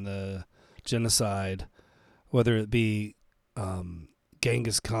and the genocide, whether it be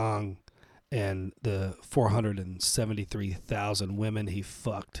Genghis Khan and the 473,000 women he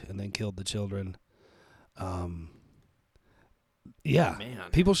fucked and then killed the children. Yeah, Man.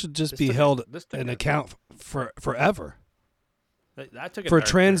 people should just This be took a- held this took an a- account for forever That took a for dark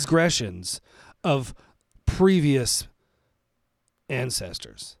turn. transgressions of previous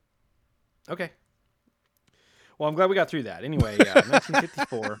ancestors. Okay. Well, I'm glad we got through that. Anyway,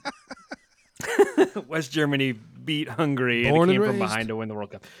 1954. West Germany beat Hungary Born and it and came from raised. behind to win the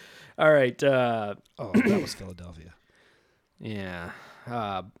World Cup. All right. Oh, that was Philadelphia. Yeah.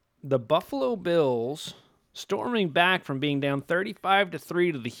 The Buffalo Bills storming back from being down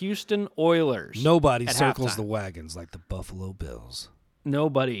 35-3 to the Houston Oilers. Nobody at circles halftime. the wagons like the Buffalo Bills.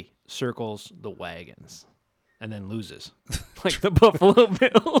 Nobody circles the wagons and then loses like the Buffalo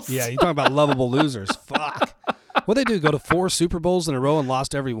Bills. Yeah, you're talking about lovable losers. Fuck. What they do? Go to 4 Super Bowls in a row and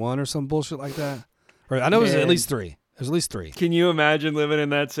lost every one or some bullshit like that? Or I know it was at least 3. There's at least 3. Can you imagine living in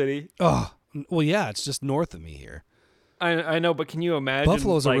that city? Oh, well, yeah, it's just north of me here. I know, but can you imagine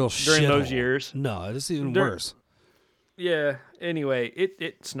Buffalo's a real during those shithole. years? No, it's even Dur- worse. Yeah. Anyway,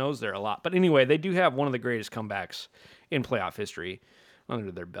 it snows there a lot. But anyway, they do have one of the greatest comebacks in playoff history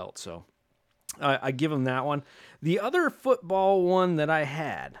under their belt. So I give them that one. The other football one that I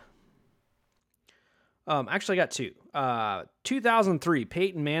had, actually I got 2. 2003,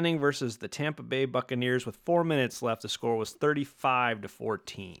 Peyton Manning versus the Tampa Bay Buccaneers with 4 minutes left. The score was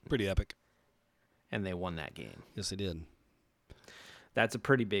 35-14. Pretty epic. And they won that game. Yes, they did. That's a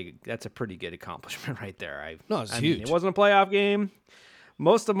pretty good accomplishment right there. It's I huge. mean, it wasn't a playoff game.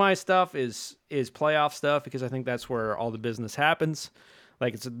 Most of my stuff is playoff stuff because I think that's where all the business happens.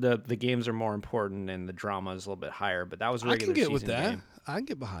 Like it's the games are more important and the drama is a little bit higher. But that was a I regular can get season with that. game. I can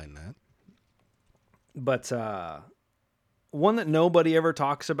get behind that. But one that nobody ever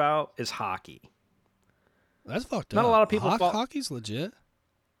talks about is hockey. That's fucked up. Not a lot of people Hockey's legit.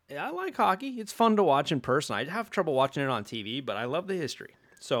 I like hockey. It's fun to watch in person. I have trouble watching it on TV, but I love the history.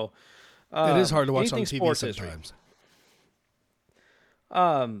 So It is hard to watch on anything TV sports history. sometimes.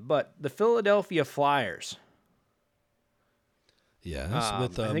 But the Philadelphia Flyers. Yes,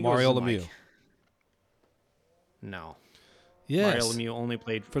 with I think it Mario was Lemieux. No. Yes. Mario Lemieux only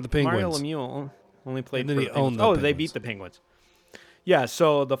played For the Penguins. Mario Lemieux only played And then for he the Penguins. owned the They Penguins. beat the Penguins. Yeah,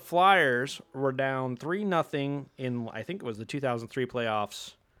 so the Flyers were down 3-0 in, I think it was the 2003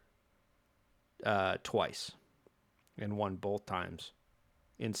 playoffs twice and won both times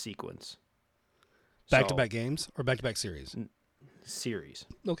in sequence. Back-to-back games or back-to-back series? Series.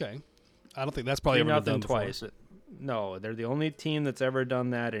 Okay. I don't think that's probably ever been done 3-0 before. twice. No, they're the only team that's ever done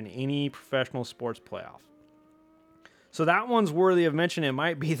that in any professional sports playoff. So that one's worthy of mention. It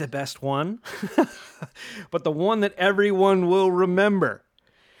might be the best one. But the one that everyone will remember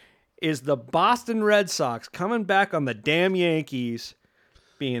is the Boston Red Sox coming back on the damn Yankees,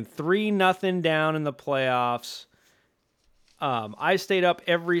 being 3-0 down in the playoffs. I stayed up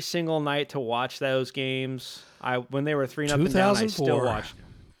every single night to watch those games. When they were 3-0 down, I still 2004. watched.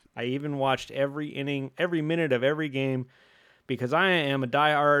 I even watched every inning, every minute of every game, because I am a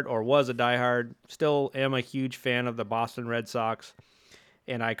diehard, or was a diehard, still am a huge fan of the Boston Red Sox,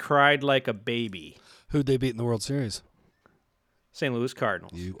 and I cried like a baby. Who'd they beat in the World Series? St. Louis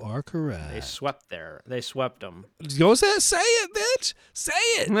Cardinals. You are correct. They swept them. Go say it, bitch. Say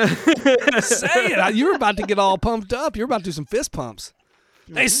it. Say it. You were about to get all pumped up. You were about to do some fist pumps.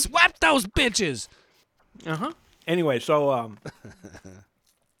 They swept those bitches. Uh-huh. Anyway, so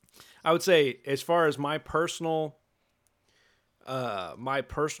I would say as far as my personal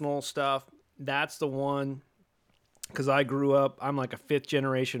stuff, that's the one, because I grew up, I'm like a 5th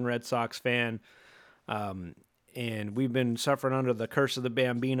generation Red Sox fan, and we've been suffering under the curse of the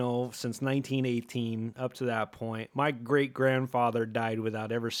Bambino since 1918 up to that point. My great-grandfather died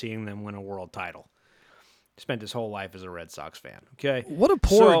without ever seeing them win a world title. Spent his whole life as a Red Sox fan. Okay, What a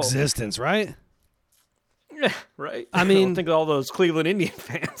poor existence, right? Yeah, right. I mean, don't think of all those Cleveland Indian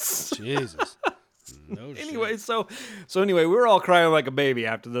fans. Jesus. No shit. Anyway, so anyway, we were all crying like a baby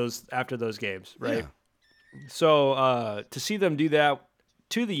after those games, right? Yeah. So to see them do that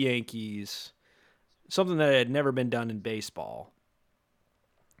to the Yankees, something that had never been done in baseball,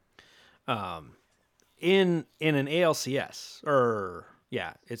 in an ALCS,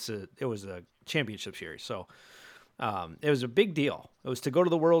 it was a championship series, so it was a big deal. It was to go to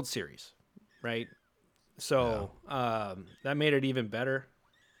the World Series, right? So that made it even better.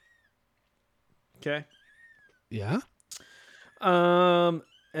 Okay. Yeah. And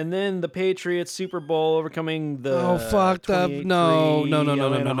then the Patriots Super Bowl overcoming the fucked up. 28-3 No.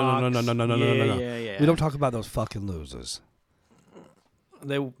 Atlanta Hawks. Yeah. We don't talk about those fucking losers.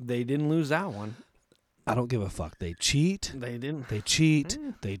 They didn't lose that one. I don't give a fuck. They cheat. They didn't. They cheat.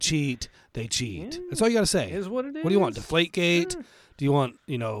 They cheat. They cheat. That's all you got to say. Is what it is. What do you want? Deflategate? Do you want,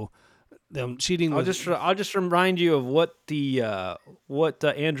 them cheating? I'll just remind you of what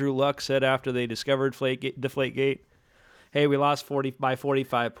Andrew Luck said after they discovered Deflategate. Hey, we lost by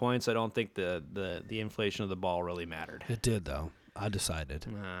 45 points. I don't think the inflation of the ball really mattered. It did, though. I decided.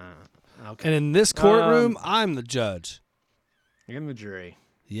 Okay. And in this courtroom, I'm the judge. You're the jury.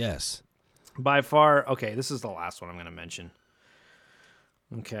 Yes. By far, okay, this is the last one I'm going to mention.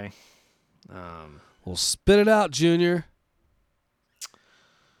 Okay. Well, spit it out, Junior.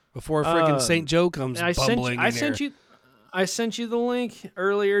 before freaking St. Joe comes bumbling in here. I sent you the link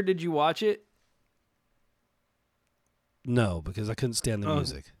earlier. Did you watch it? No, because I couldn't stand the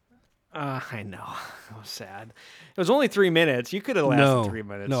music. I know. It was sad. It was only 3 minutes. You could have lasted 3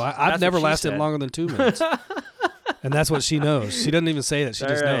 minutes. No, I've never lasted longer than 2 minutes. And that's what she knows. She doesn't even say that. She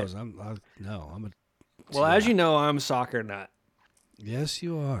just knows. Well, as you know, I'm a soccer nut. Yes,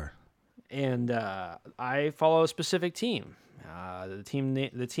 you are. And I follow a specific team.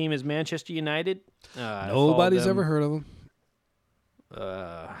 The team is Manchester United. Nobody's ever heard of them.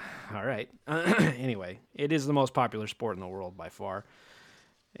 All right. Anyway, it is the most popular sport in the world by far.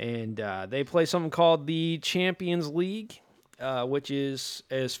 And they play something called the Champions League, which is,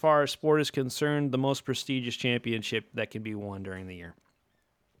 as far as sport is concerned, the most prestigious championship that can be won during the year.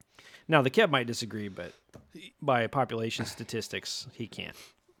 Now, the Kev might disagree, but by population statistics, he can't.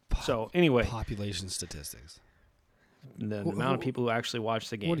 So, anyway. Population statistics. The amount of people who actually watch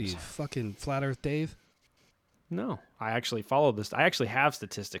the games. What are you, fucking Flat Earth Dave? No. I actually follow this. I actually have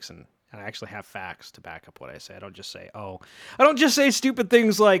statistics and I actually have facts to back up what I say. I don't just say stupid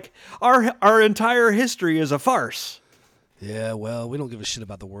things like our entire history is a farce. Yeah, well, we don't give a shit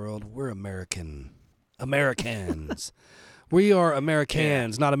about the world. We're Americans. We are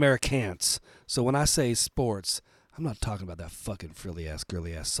Americans, not Americans. So when I say sports, I'm not talking about that fucking frilly-ass,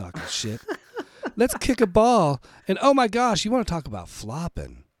 girly-ass soccer shit. Let's kick a ball. And, oh, my gosh, you want to talk about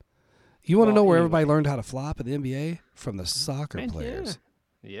flopping. You want to know where everybody learned how to flop in the NBA? From the soccer players.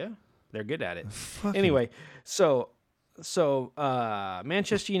 Yeah. They're good at it. Anyway, so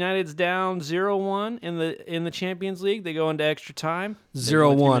Manchester United's down 0-1 in the Champions League. They go into extra time.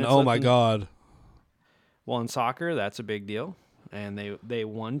 0-1. Oh my God. Well, in soccer, that's a big deal. And they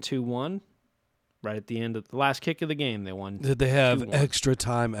won 2-1 right at the end of the last kick of the game. They won. Did they have 2-1. extra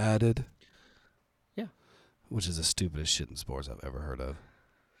time added? Yeah. Which is the stupidest shit in sports I've ever heard of.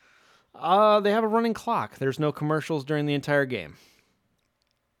 They have a running clock. There's no commercials during the entire game.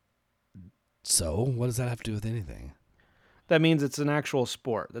 So, what does that have to do with anything? That means it's an actual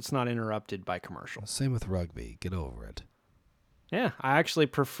sport that's not interrupted by commercials. Same with rugby. Get over it. Yeah, I actually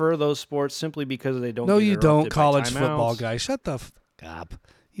prefer those sports simply because they don't. No, get you don't, by college timeouts. football guy. Shut the f up.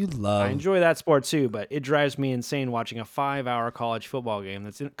 You love. I enjoy that sport too, but it drives me insane watching a 5-hour college football game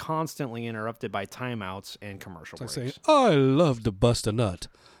that's constantly interrupted by timeouts and commercial breaks. Like saying, I love to bust a nut,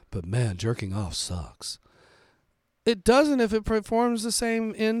 but man, jerking off sucks. It doesn't if it performs the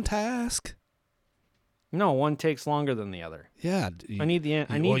same end task. No, one takes longer than the other. Yeah. I need the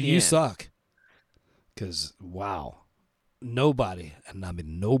end. You suck. Because, wow. Nobody, and I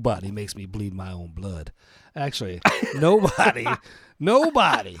mean nobody makes me bleed my own blood. Actually, nobody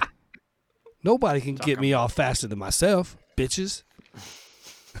can get me off faster than myself, bitches.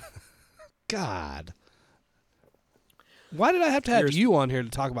 God. Why did I have to have you on here to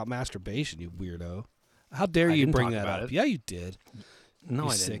talk about masturbation, you weirdo? How dare you bring that up? Yeah, you did. No,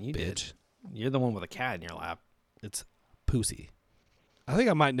 I sick didn't. You bitch. did. You're the one with a cat in your lap. It's Pussy. I think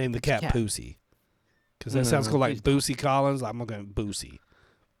I might name the cat Pussy. Because that sounds cool, like Boosie Collins. I'm going to Boosie.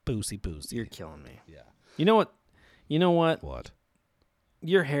 Boosie. You're killing me. Yeah. You know what? What?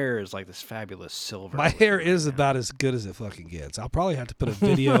 Your hair is like this fabulous silver. My hair is about as good as it fucking gets. I'll probably have to put a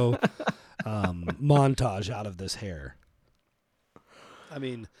video montage out of this hair. I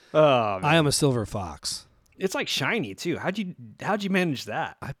mean, I am a silver fox. It's like shiny too. How'd you manage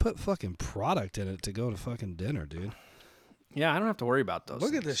that? I put fucking product in it to go to fucking dinner, dude. Yeah, I don't have to worry about those.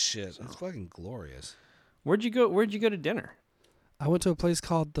 Look things. at this shit. It's fucking glorious. Where'd you go to dinner? I went to a place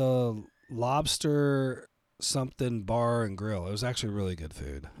called the Lobster something Bar and Grill. It was actually really good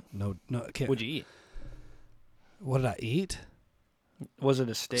food. No, can't. What'd you eat? What did I eat? Was it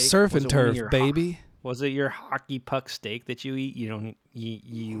a steak? Surf and turf, baby. Was it your hockey puck steak that you eat?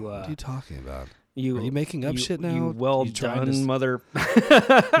 What are you talking about? Are you making up shit now? You done, mother.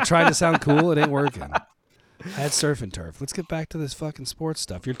 You're trying to sound cool. It ain't working. I had surf and turf. Let's get back to this fucking sports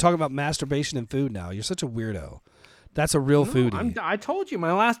stuff. You're talking about masturbation and food now. You're such a weirdo. That's a real foodie. I told you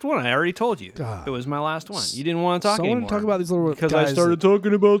my last one. I already told you. God. It was my last one. You didn't want to talk anymore. I want to talk about these little because guys I started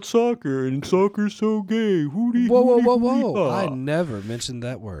talking about soccer and soccer's so gay. Whoa. I never mentioned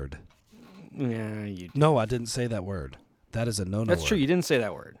that word. Yeah, you did. No, I didn't say that word. That is a no-no. That's word. true. You didn't say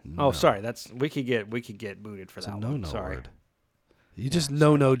that word. No. Oh, sorry. We could get booted for it's that a one. no-no Sorry. word. You just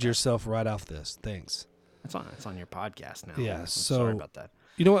no-noed yourself right off this. Thanks. It's on your podcast now. Yeah, I'm so sorry about that.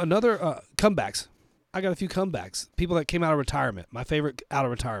 You know what? Another comebacks. I got a few comebacks. People that came out of retirement. My favorite out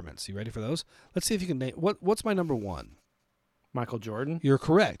of retirements. You ready for those? Let's see if you can name. What's my number one? Michael Jordan. You're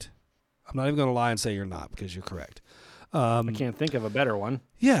correct. I'm not even going to lie and say you're not because you're correct. I can't think of a better one.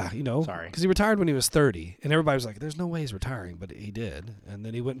 Yeah, Sorry. because he retired when he was 30, and everybody was like, "There's no way he's retiring," but he did. And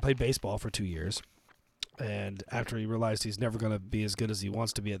then he went and played baseball for 2 years, and after he realized he's never going to be as good as he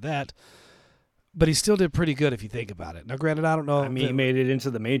wants to be at that, but he still did pretty good if you think about it. Now, granted, I don't know. I mean, he made it into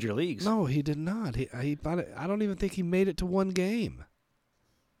the major leagues. No, he did not. I don't even think he made it to one game.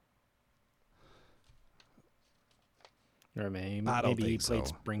 Or maybe I don't he think played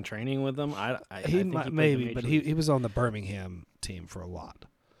so. spring training with them. I He think might, played the maybe, major but leagues. he was on the Birmingham team for a lot.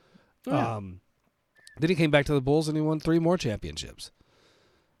 Oh, yeah. Then he came back to the Bulls and he won 3 more championships.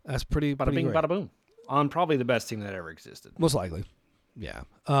 That's pretty Bada bing, great. bada boom. On probably the best team that ever existed. Most likely, yeah.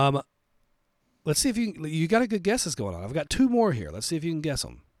 Let's see if you got a good guesses going on. I've got 2 more here. Let's see if you can guess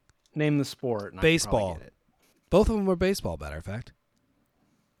them. Name the sport. And Baseball. I can probably get it. Both of them were baseball, matter of fact.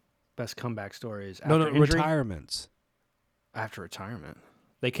 Best comeback stories. No, After injury? retirements. After retirement.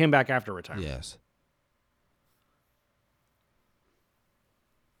 They came back after retirement. Yes.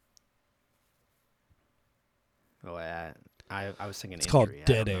 Oh, I was thinking It's injury. called I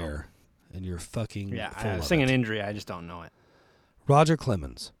dead don't know. air, and you're fucking Yeah, full I was of thinking it. injury. I just don't know it. Roger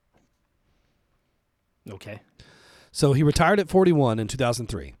Clemens. Okay. So he retired at 41 in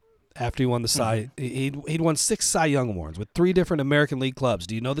 2003 after he won the Cy. He'd won 6 Cy Young Awards with 3 different American League clubs.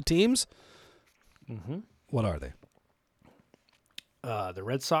 Do you know the teams? Mm-hmm. What are they? The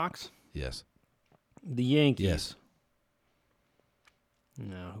Red Sox, Yes. the Yankees. Yes.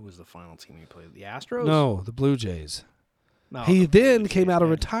 No, who was the final team he played? The Astros? No, the Blue Jays. No, He the then Blue came Jays, out of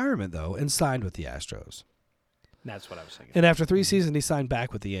yeah. retirement, though, and signed with the Astros. That's what I was thinking. And after 3 seasons, he signed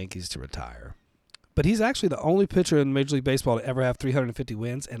back with the Yankees to retire. But he's actually the only pitcher in Major League Baseball to ever have 350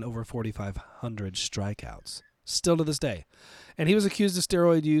 wins and over 4,500 strikeouts. Still to this day. And he was accused of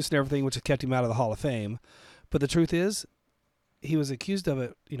steroid use and everything, which has kept him out of the Hall of Fame. But the truth is, he was accused of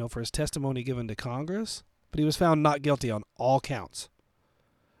it, for his testimony given to Congress. But he was found not guilty on all counts.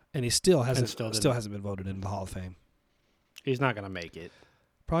 And he still hasn't been voted into the Hall of Fame. He's not going to make it.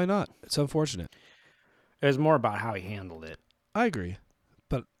 Probably not. It's unfortunate. It was more about how he handled it. I agree.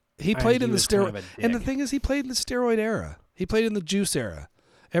 But he I played think in he the was kind steroid. of a And the dick. thing is, he played in the steroid era. He played in the juice era.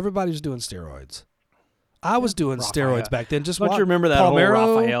 Everybody was doing steroids. I was doing Raphael. steroids back then. Just Don't you remember that whole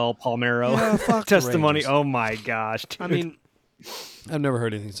Rafael Palmeiro Yeah, fuck the testimony? Rangers. Oh, my gosh. Dude. I mean, I've never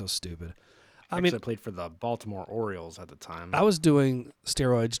heard anything so stupid. I Actually, mean, I played for the Baltimore Orioles at the time. I was doing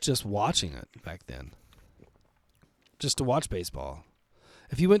steroids just watching it back then. Just to watch baseball.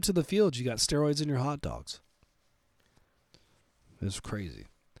 If you went to the field, you got steroids in your hot dogs. It was crazy.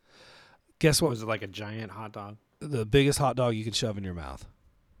 Guess what? Was it like a giant hot dog? The biggest hot dog you can shove in your mouth.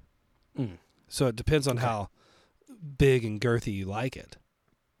 Mm. So it depends on Okay. how big and girthy you like it.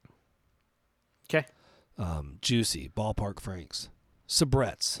 Okay. Juicy, ballpark franks,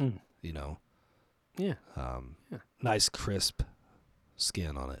 Sabrettes, Mm. Yeah. Yeah. nice crisp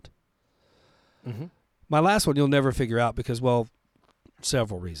skin on it. Mm-hmm. My last one you'll never figure out because, well,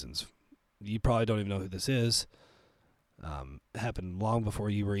 several reasons. You probably don't even know who this is. Happened long before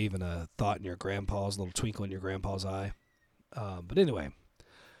you were even a thought in your grandpa's, little twinkle in your grandpa's eye. But anyway,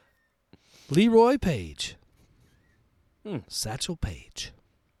 Leroy Page. Satchel Paige.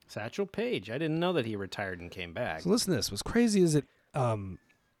 Satchel Paige. I didn't know that he retired and came back. So listen to this. What's crazy is that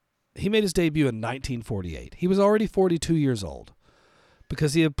he made his debut in 1948. He was already 42 years old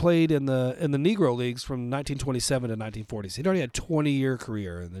because he had played in the Negro Leagues from 1927 to 1940. So he'd already had a 20-year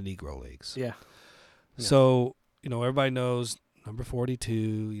career in the Negro Leagues. Yeah. So, everybody knows number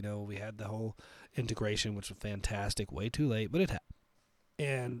 42, we had the whole integration, which was fantastic, way too late, but it happened.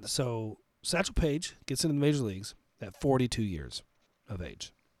 And so Satchel Paige gets into the major leagues at 42 years of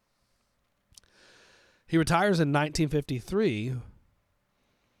age. He retires in 1953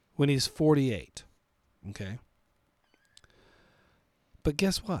 when he's 48. Okay. But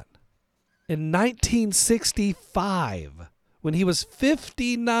guess what? In 1965, when he was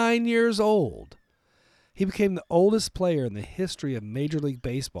 59 years old, he became the oldest player in the history of Major League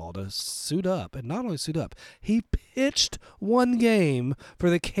Baseball to suit up. And not only suit up, he pitched one game for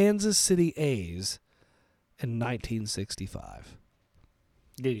the Kansas City A's in 1965.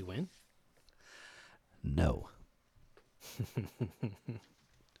 Did he win? No.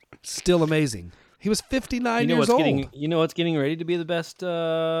 Still amazing. He was 59 years old. You know what's getting ready to be the best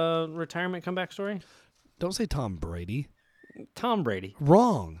retirement comeback story? Don't say Tom Brady. Tom Brady.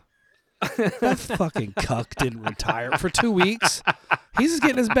 Wrong. That fucking cuck didn't retire for 2 weeks. He's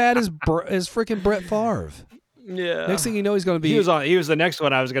getting as bad as freaking Brett Favre. Yeah. Next thing you know, he's going to be. He was the next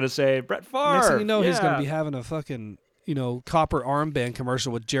one I was going to say. Brett Favre. Next thing you know, he's going to be Yeah. having a fucking copper armband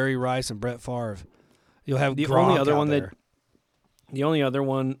commercial with Jerry Rice and Brett Favre. You'll have The Gronk only other out one there. The only other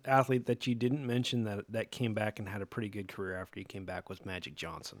one athlete that you didn't mention that came back and had a pretty good career after he came back was Magic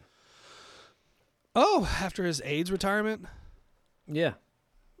Johnson. Oh, after his AIDS retirement? Yeah.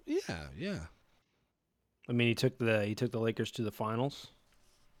 Yeah. I mean, he took the Lakers to the finals.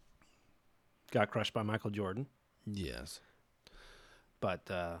 Got crushed by Michael Jordan. Yes. But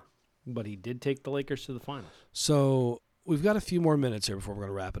he did take the Lakers to the finals. So we've got a few more minutes here before we're going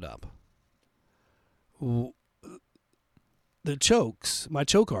to wrap it up. The chokes, my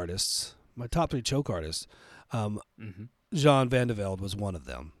choke artists, my top 3 choke artists, Jean Van de Velde was one of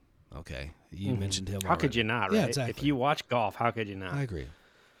them. Okay. You mentioned him. How could you not, right? Yeah, exactly. If you watch golf, how could you not? I agree.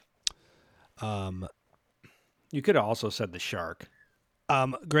 You could have also said the Shark.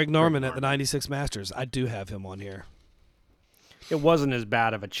 Greg Norman at the 96 Masters. I do have him on here. It wasn't as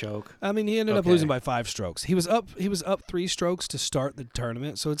bad of a choke. I mean, he ended up losing by 5 strokes. He was up 3 strokes to start the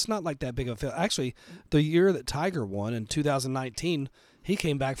tournament, so it's not like that big of a fail. Actually, the year that Tiger won in 2019, he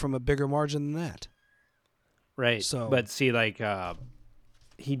came back from a bigger margin than that. Right. So, but see, like,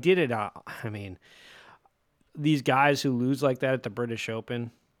 he did it. I mean, these guys who lose like that at the British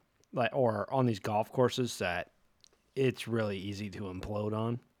Open, like, or on these golf courses that it's really easy to implode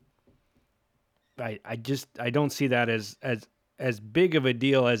on. I don't see that as big of a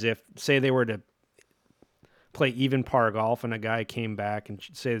deal as if, say, they were to play even par golf and a guy came back and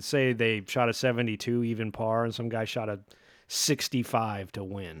say they shot a 72 even par and some guy shot a 65 to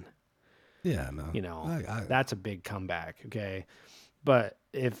win. yeah, no. You know, that's a big comeback, okay? But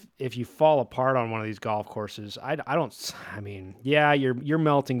if you fall apart on one of these golf courses, I mean, yeah, you're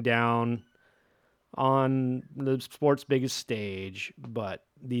melting down on the sport's biggest stage, but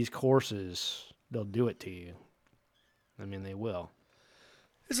these courses, they'll do it to you. I mean, they will.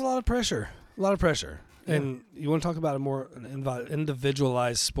 It's a lot of pressure. Yeah. And you want to talk about a more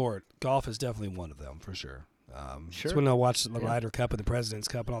individualized sport. Golf is definitely one of them, for sure. Sure. It's when I watch the Ryder Cup and the President's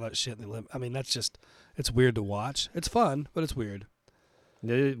Cup and all that shit. I mean, it's weird to watch. It's fun, but it's weird.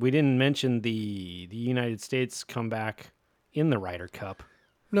 We didn't mention the United States comeback in the Ryder Cup.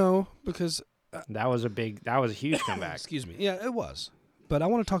 No, because... that was a huge comeback. Excuse me. Yeah, it was. But I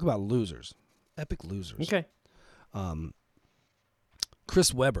want to talk about losers. Epic losers. Okay.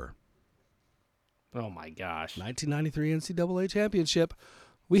 Chris Webber. Oh, my gosh. 1993 NCAA championship.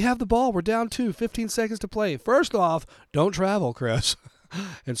 We have the ball. We're down 2. 15 seconds to play. First off, don't travel, Chris.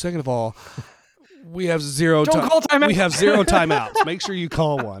 And second of all, we have zero timeouts. We have 0 timeouts. Make sure you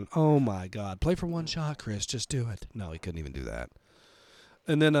call one. Oh, my God. Play for one shot, Chris. Just do it. No, he couldn't even do that.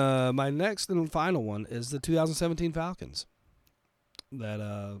 And then my next and final one is the 2017 Falcons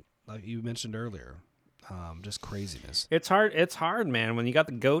that like you mentioned earlier. Just craziness. It's hard, man, when you got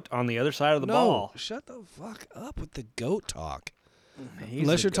the GOAT on the other side of the ball. Shut the fuck up with the GOAT talk. He's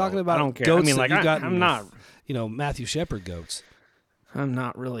Unless you're talking about I don't care. goats I mean, like, I'm not... Matthew Shepard goats. I'm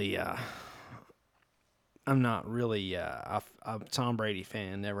not really a Tom Brady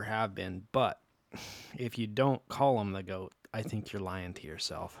fan, never have been, but if you don't call him the GOAT, I think you're lying to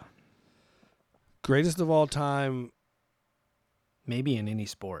yourself. Greatest of all time. Maybe in any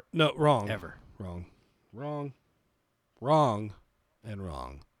sport. No, wrong. Ever. Wrong, and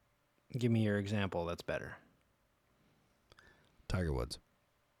wrong. Give me your example that's better. Tiger Woods.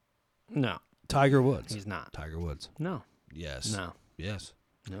 No. Tiger Woods. He's not. Tiger Woods. No. Yes. No. Yes.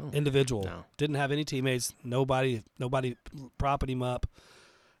 No. Individual. No. Didn't have any teammates. Nobody propping him up.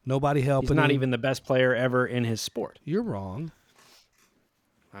 Nobody helping him. He's not even the best player ever in his sport. You're wrong.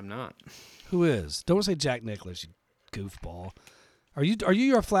 I'm not. Who is? Don't say Jack Nicklaus, you goofball. Are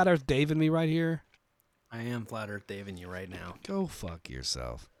you a Flat Earth Dave and me right here? I am Flat Earth Dave and you right now. Go fuck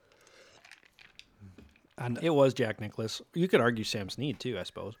yourself. It was Jack Nicklaus. You could argue Sam Snead too, I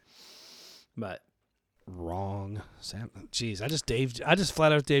suppose. But wrong. Jeez, I just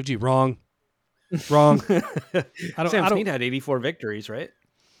Flat Earth Dave G. Wrong. Sam Snead had 84 victories, right?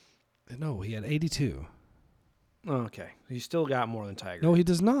 No, he had 82. Okay. He still got more than Tiger. No, he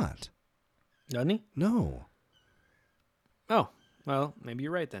does not. Doesn't he? No. Oh, well, maybe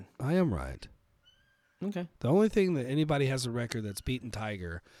you're right then. I am right. Okay. The only thing that anybody has a record that's beaten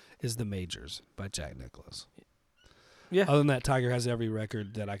Tiger is the Majors by Jack Nicklaus. Yeah. Other than that, Tiger has every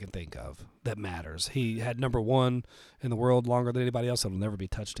record that I can think of that matters. He had #1 in the world longer than anybody else. It'll never be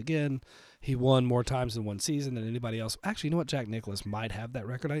touched again. He won more times in one season than anybody else. Actually, you know what? Jack Nicklaus might have that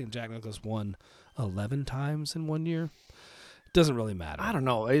record. I think Jack Nicklaus won 11 times in 1 year. Doesn't really matter. I don't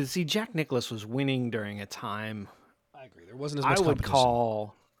know. See, Jack Nicklaus was winning during a time. I agree. There wasn't as much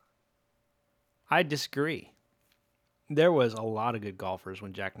competition. I disagree. There was a lot of good golfers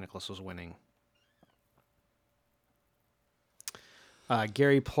when Jack Nicklaus was winning.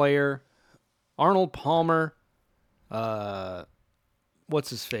 Gary Player, Arnold Palmer, what's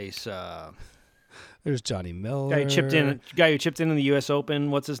his face? There's Johnny Miller. Guy who chipped in the U.S.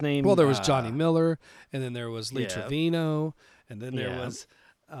 Open. What's his name? Well, there was Johnny Miller, and then there was Lee yeah. Trevino, and then there was,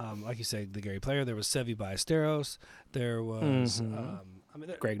 like you said, the Gary Player. There was Seve Ballesteros. There was,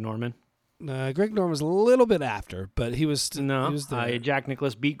 Greg Norman. Greg Norman was a little bit after, but he was No, he was there. Jack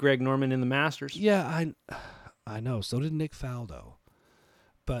Nicklaus beat Greg Norman in the Masters. Yeah, I know. So did Nick Faldo,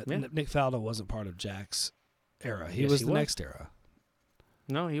 but Nick Faldo wasn't part of Jack's era. He was the next era.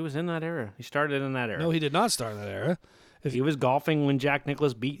 No, he was in that era. He started in that era. No, he did not start in that era. He was golfing when Jack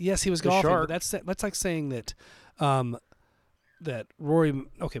Nicklaus beat. Yes, he was golfing. But that's like saying that that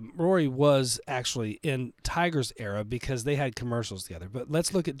Rory was actually in Tiger's era because they had commercials together. But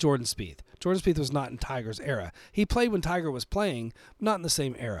let's look at Jordan Spieth. Jordan Spieth was not in Tiger's era. He played when Tiger was playing, not in the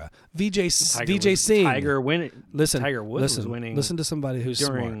same era. Vijay Singh. Tiger winning. Listen, Tiger Woods was winning. Listen to somebody who's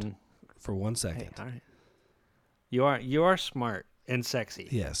smart for 1 second. Hey, all right. You are smart and sexy.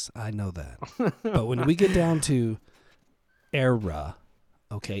 Yes, I know that. But when we get down to era,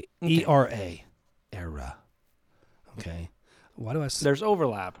 okay. E-R-A, era, okay. Why do I? There's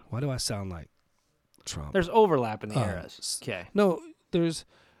overlap. Why do I sound like Trump? There's overlap in the eras. Okay. No, there's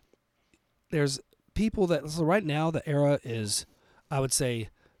people that. So right now, the era is, I would say,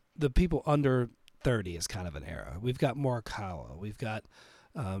 the people under 30 is kind of an era. We've got Morikawa. We've got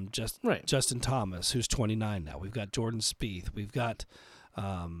Justin Thomas, who's 29 now. We've got Jordan Spieth. We've got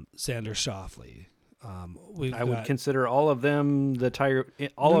Xander Schauffele. I would consider all of them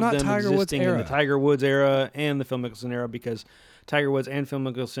existing in the Tiger Woods era and the Phil Mickelson era because Tiger Woods and Phil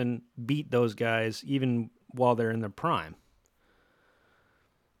Mickelson beat those guys even while they're in their prime.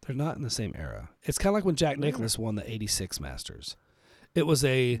 They're not in the same era. It's kind of like when Jack Nicklaus won the 86 Masters. It was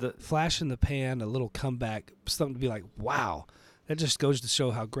a flash in the pan, a little comeback, something to be like, wow. That just goes to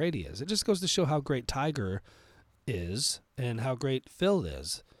show how great he is. It just goes to show how great Tiger is and how great Phil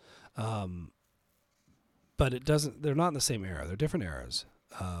is. But it doesn't. They're not in the same era. They're different eras.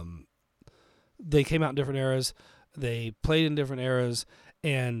 They came out in different eras. They played in different eras,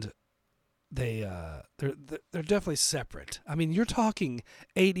 and they're definitely separate. I mean, you're talking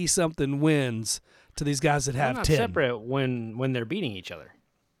 80-something wins to these guys that have 10. They're not separate when they're beating each other.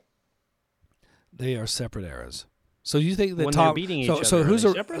 They are separate eras. So you think that when they're beating each other? So who's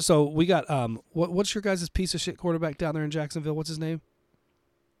separate? So we got what's your guys' piece of shit quarterback down there in Jacksonville? What's his name?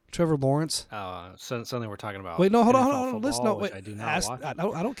 Trevor Lawrence. Something we're talking about. Wait, no, hold on. Listen, no, wait. I do not watch.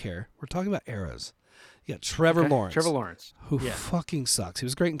 I don't care. We're talking about eras. You got Trevor Lawrence. Trevor Lawrence, who fucking sucks. He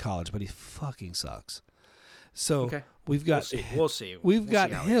was great in college, but he fucking sucks. So we've got. We'll see. We've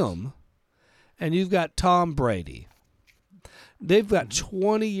got him, and you've got Tom Brady. They've got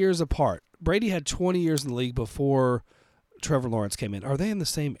 20 years apart. Brady had 20 years in the league before Trevor Lawrence came in. Are they in the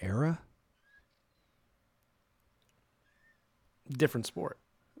same era? Different sport.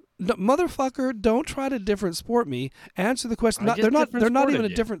 No, motherfucker, don't try to different sport me. Answer the question. They're not even a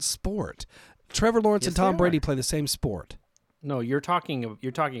different sport. Trevor Lawrence and Tom Brady play the same sport. No, you're talking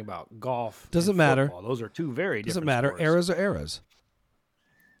about golf. Doesn't matter. Football. Those are two very different Doesn't matter. sports. Eras are eras.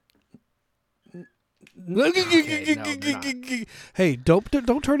 Hey, don't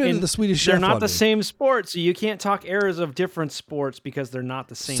turn it into the Swedish Chef. They're not on the me. same sport, so you can't talk eras of different sports because they're not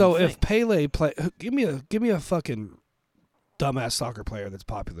the same. So thing. if Pele play, give me a fucking dumbass soccer player that's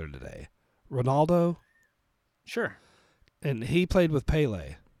popular today, Ronaldo. Sure. And he played with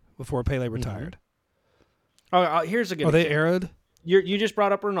Pele before Pele retired. Oh, here's a good. Are they arid? You just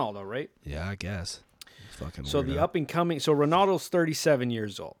brought up Ronaldo, right? Yeah, I guess. Fucking. So weirdo. the up and coming. So Ronaldo's 37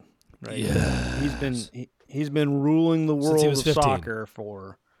 years old. Right? Yeah. He's been ruling the world of 15. soccer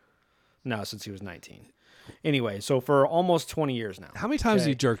since he was 19. Anyway, so for almost 20 years now. How many times have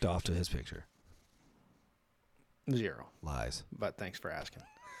you jerked off to his picture? 0. Lies. But thanks for asking.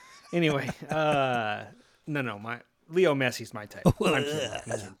 Anyway, no, my Leo Messi's my type. I'm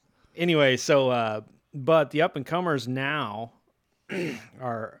kidding. Anyway, so but the up and comers now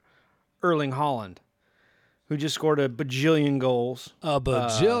are Erling Haaland, who just scored a bajillion goals. A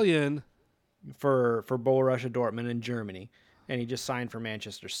bajillion for Borussia Dortmund in Germany, and he just signed for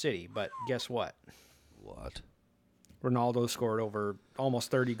Manchester City. But guess what? What? Ronaldo scored over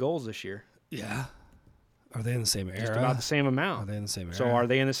almost 30 goals this year. Yeah. Are they in the same era? Just about the same amount. Are they in the same era? So are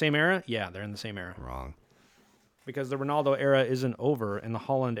they in the same era? Yeah, they're in the same era. Wrong. Because the Ronaldo era isn't over, and the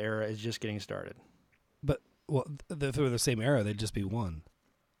Haaland era is just getting started. But if they were the same era, they'd just be one.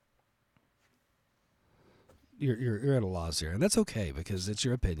 You're at a loss here, and that's okay because it's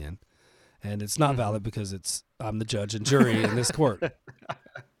your opinion, and it's not valid because I'm the judge and jury in this court.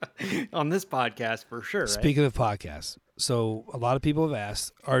 On this podcast, for sure. Speaking of podcasts, so a lot of people have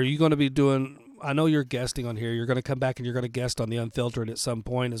asked, are you going to be doing I know you're guesting on here. You're going to come back and you're going to guest on the Unfiltered at some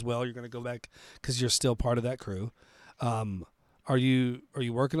point as well. You're going to go back because you're still part of that crew. Are you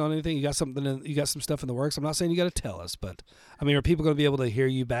working on anything? You got something? You got some stuff in the works? I'm not saying you got to tell us, but I mean, are people going to be able to hear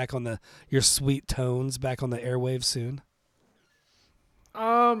you back on your sweet tones back on the airwaves soon?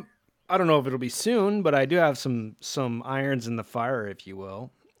 I don't know if it'll be soon, but I do have some irons in the fire, if you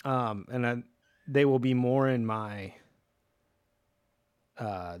will. They will be more in my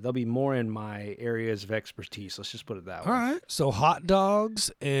they'll be more in my areas of expertise. Let's just put it that way. All right. So hot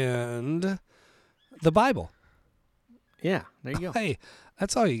dogs and the Bible. Yeah, there you go. Hey,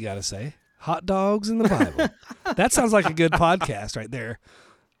 that's all you got to say. Hot dogs and the Bible. That sounds like a good podcast right there.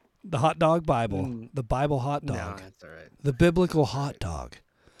 The Hot Dog Bible. The Bible hot dog. No, that's all right. The biblical hot dog.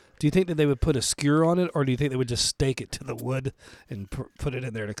 Do you think that they would put a skewer on it, or do you think they would just stake it to the wood and put it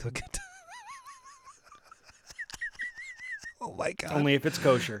in there to cook it? Oh, my God. Only if it's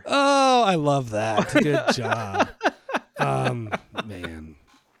kosher. Oh, I love that. Good job. Man.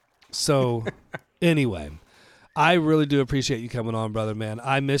 So, anyway, I really do appreciate you coming on, brother, man.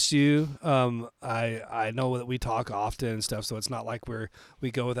 I miss you. I know that we talk often and stuff, so it's not like we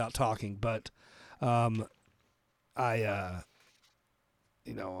go without talking, but I'm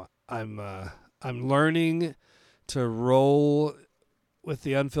learning to roll with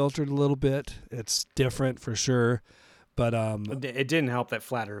the Unfiltered a little bit. It's different for sure, but it didn't help that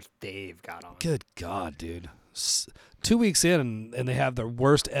Flat Earth Dave got on. Good God, dude! 2 weeks in, and they have their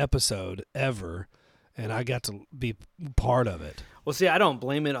worst episode ever, and I got to be part of it. Well, see, I don't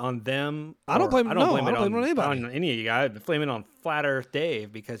blame it on them. I don't blame it on anybody. On any of you guys. I blame it on Flat Earth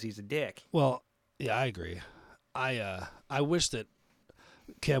Dave because he's a dick. Well, yeah, I agree. I wish that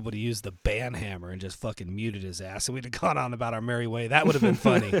Kev would have used the band hammer and just fucking muted his ass, and we'd have gone on about our merry way. That would have been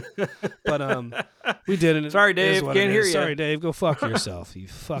funny. But we didn't. Sorry, Dave. Can't hear you. Sorry, Dave. Go fuck yourself, you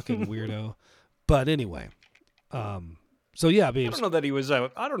fucking weirdo. But anyway, so yeah, Beebs. I don't know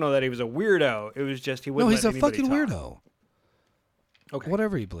that he was a weirdo. It was just he wouldn't. No, he's let a fucking talk. weirdo. Okay.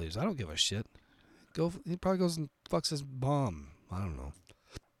 Whatever he believes, I don't give a shit. He probably goes and fucks his mom. I don't know.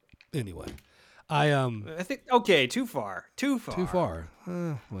 Anyway. I think too far.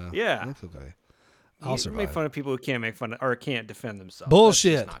 Well, yeah, that's okay. I'll survive. Make fun of people who can't make fun of, or can't defend themselves.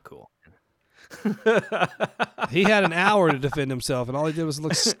 Bullshit. That's not cool. He had an hour to defend himself, and all he did was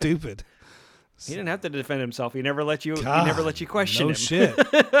look stupid. He didn't have to defend himself. He never let you. God, he never let you question him. No shit.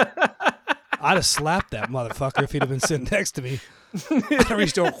 I'd have slapped that motherfucker if he'd have been sitting next to me. I'd have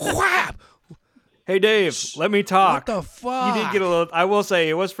reached over, whap. Hey, Dave, let me talk. What the fuck? You did get a little. I will say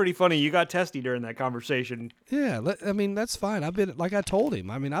it was pretty funny. You got testy during that conversation. Yeah, I mean that's fine. I've been like I told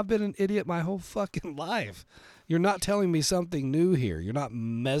him. I mean I've been an idiot my whole fucking life. You're not telling me something new here. You're not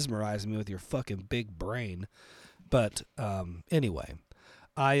mesmerizing me with your fucking big brain. But anyway,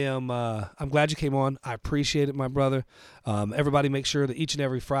 I'm glad you came on. I appreciate it, my brother. Everybody make sure that each and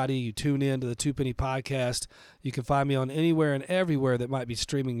every Friday you tune in to the Two Penny Podcast. You can find me on anywhere and everywhere that might be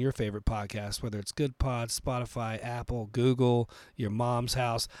streaming your favorite podcast, whether it's Good Pod, Spotify, Apple, Google, your mom's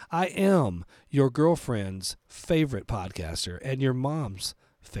house. I am your girlfriend's favorite podcaster and your mom's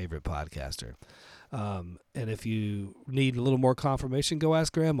favorite podcaster. And if you need a little more confirmation, go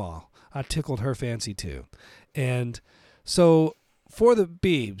ask Grandma. I tickled her fancy too. And so for the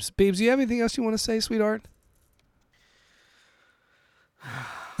Beebs, do you have anything else you want to say, sweetheart?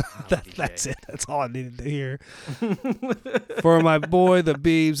 That's it. That's all I needed to hear. For my boy, the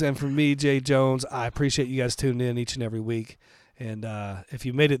Beebs, and for me, Jay Jones, I appreciate you guys tuning in each and every week. And if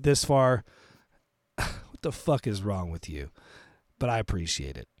you made it this far, what the fuck is wrong with you? But I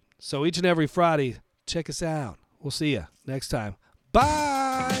appreciate it. So each and every Friday, check us out. We'll see you next time.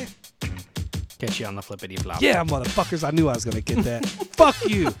 Bye! Catch you on the flippity flop. Yeah, motherfuckers. I knew I was going to get that. Fuck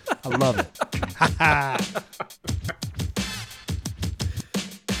you. I love it. Ha ha.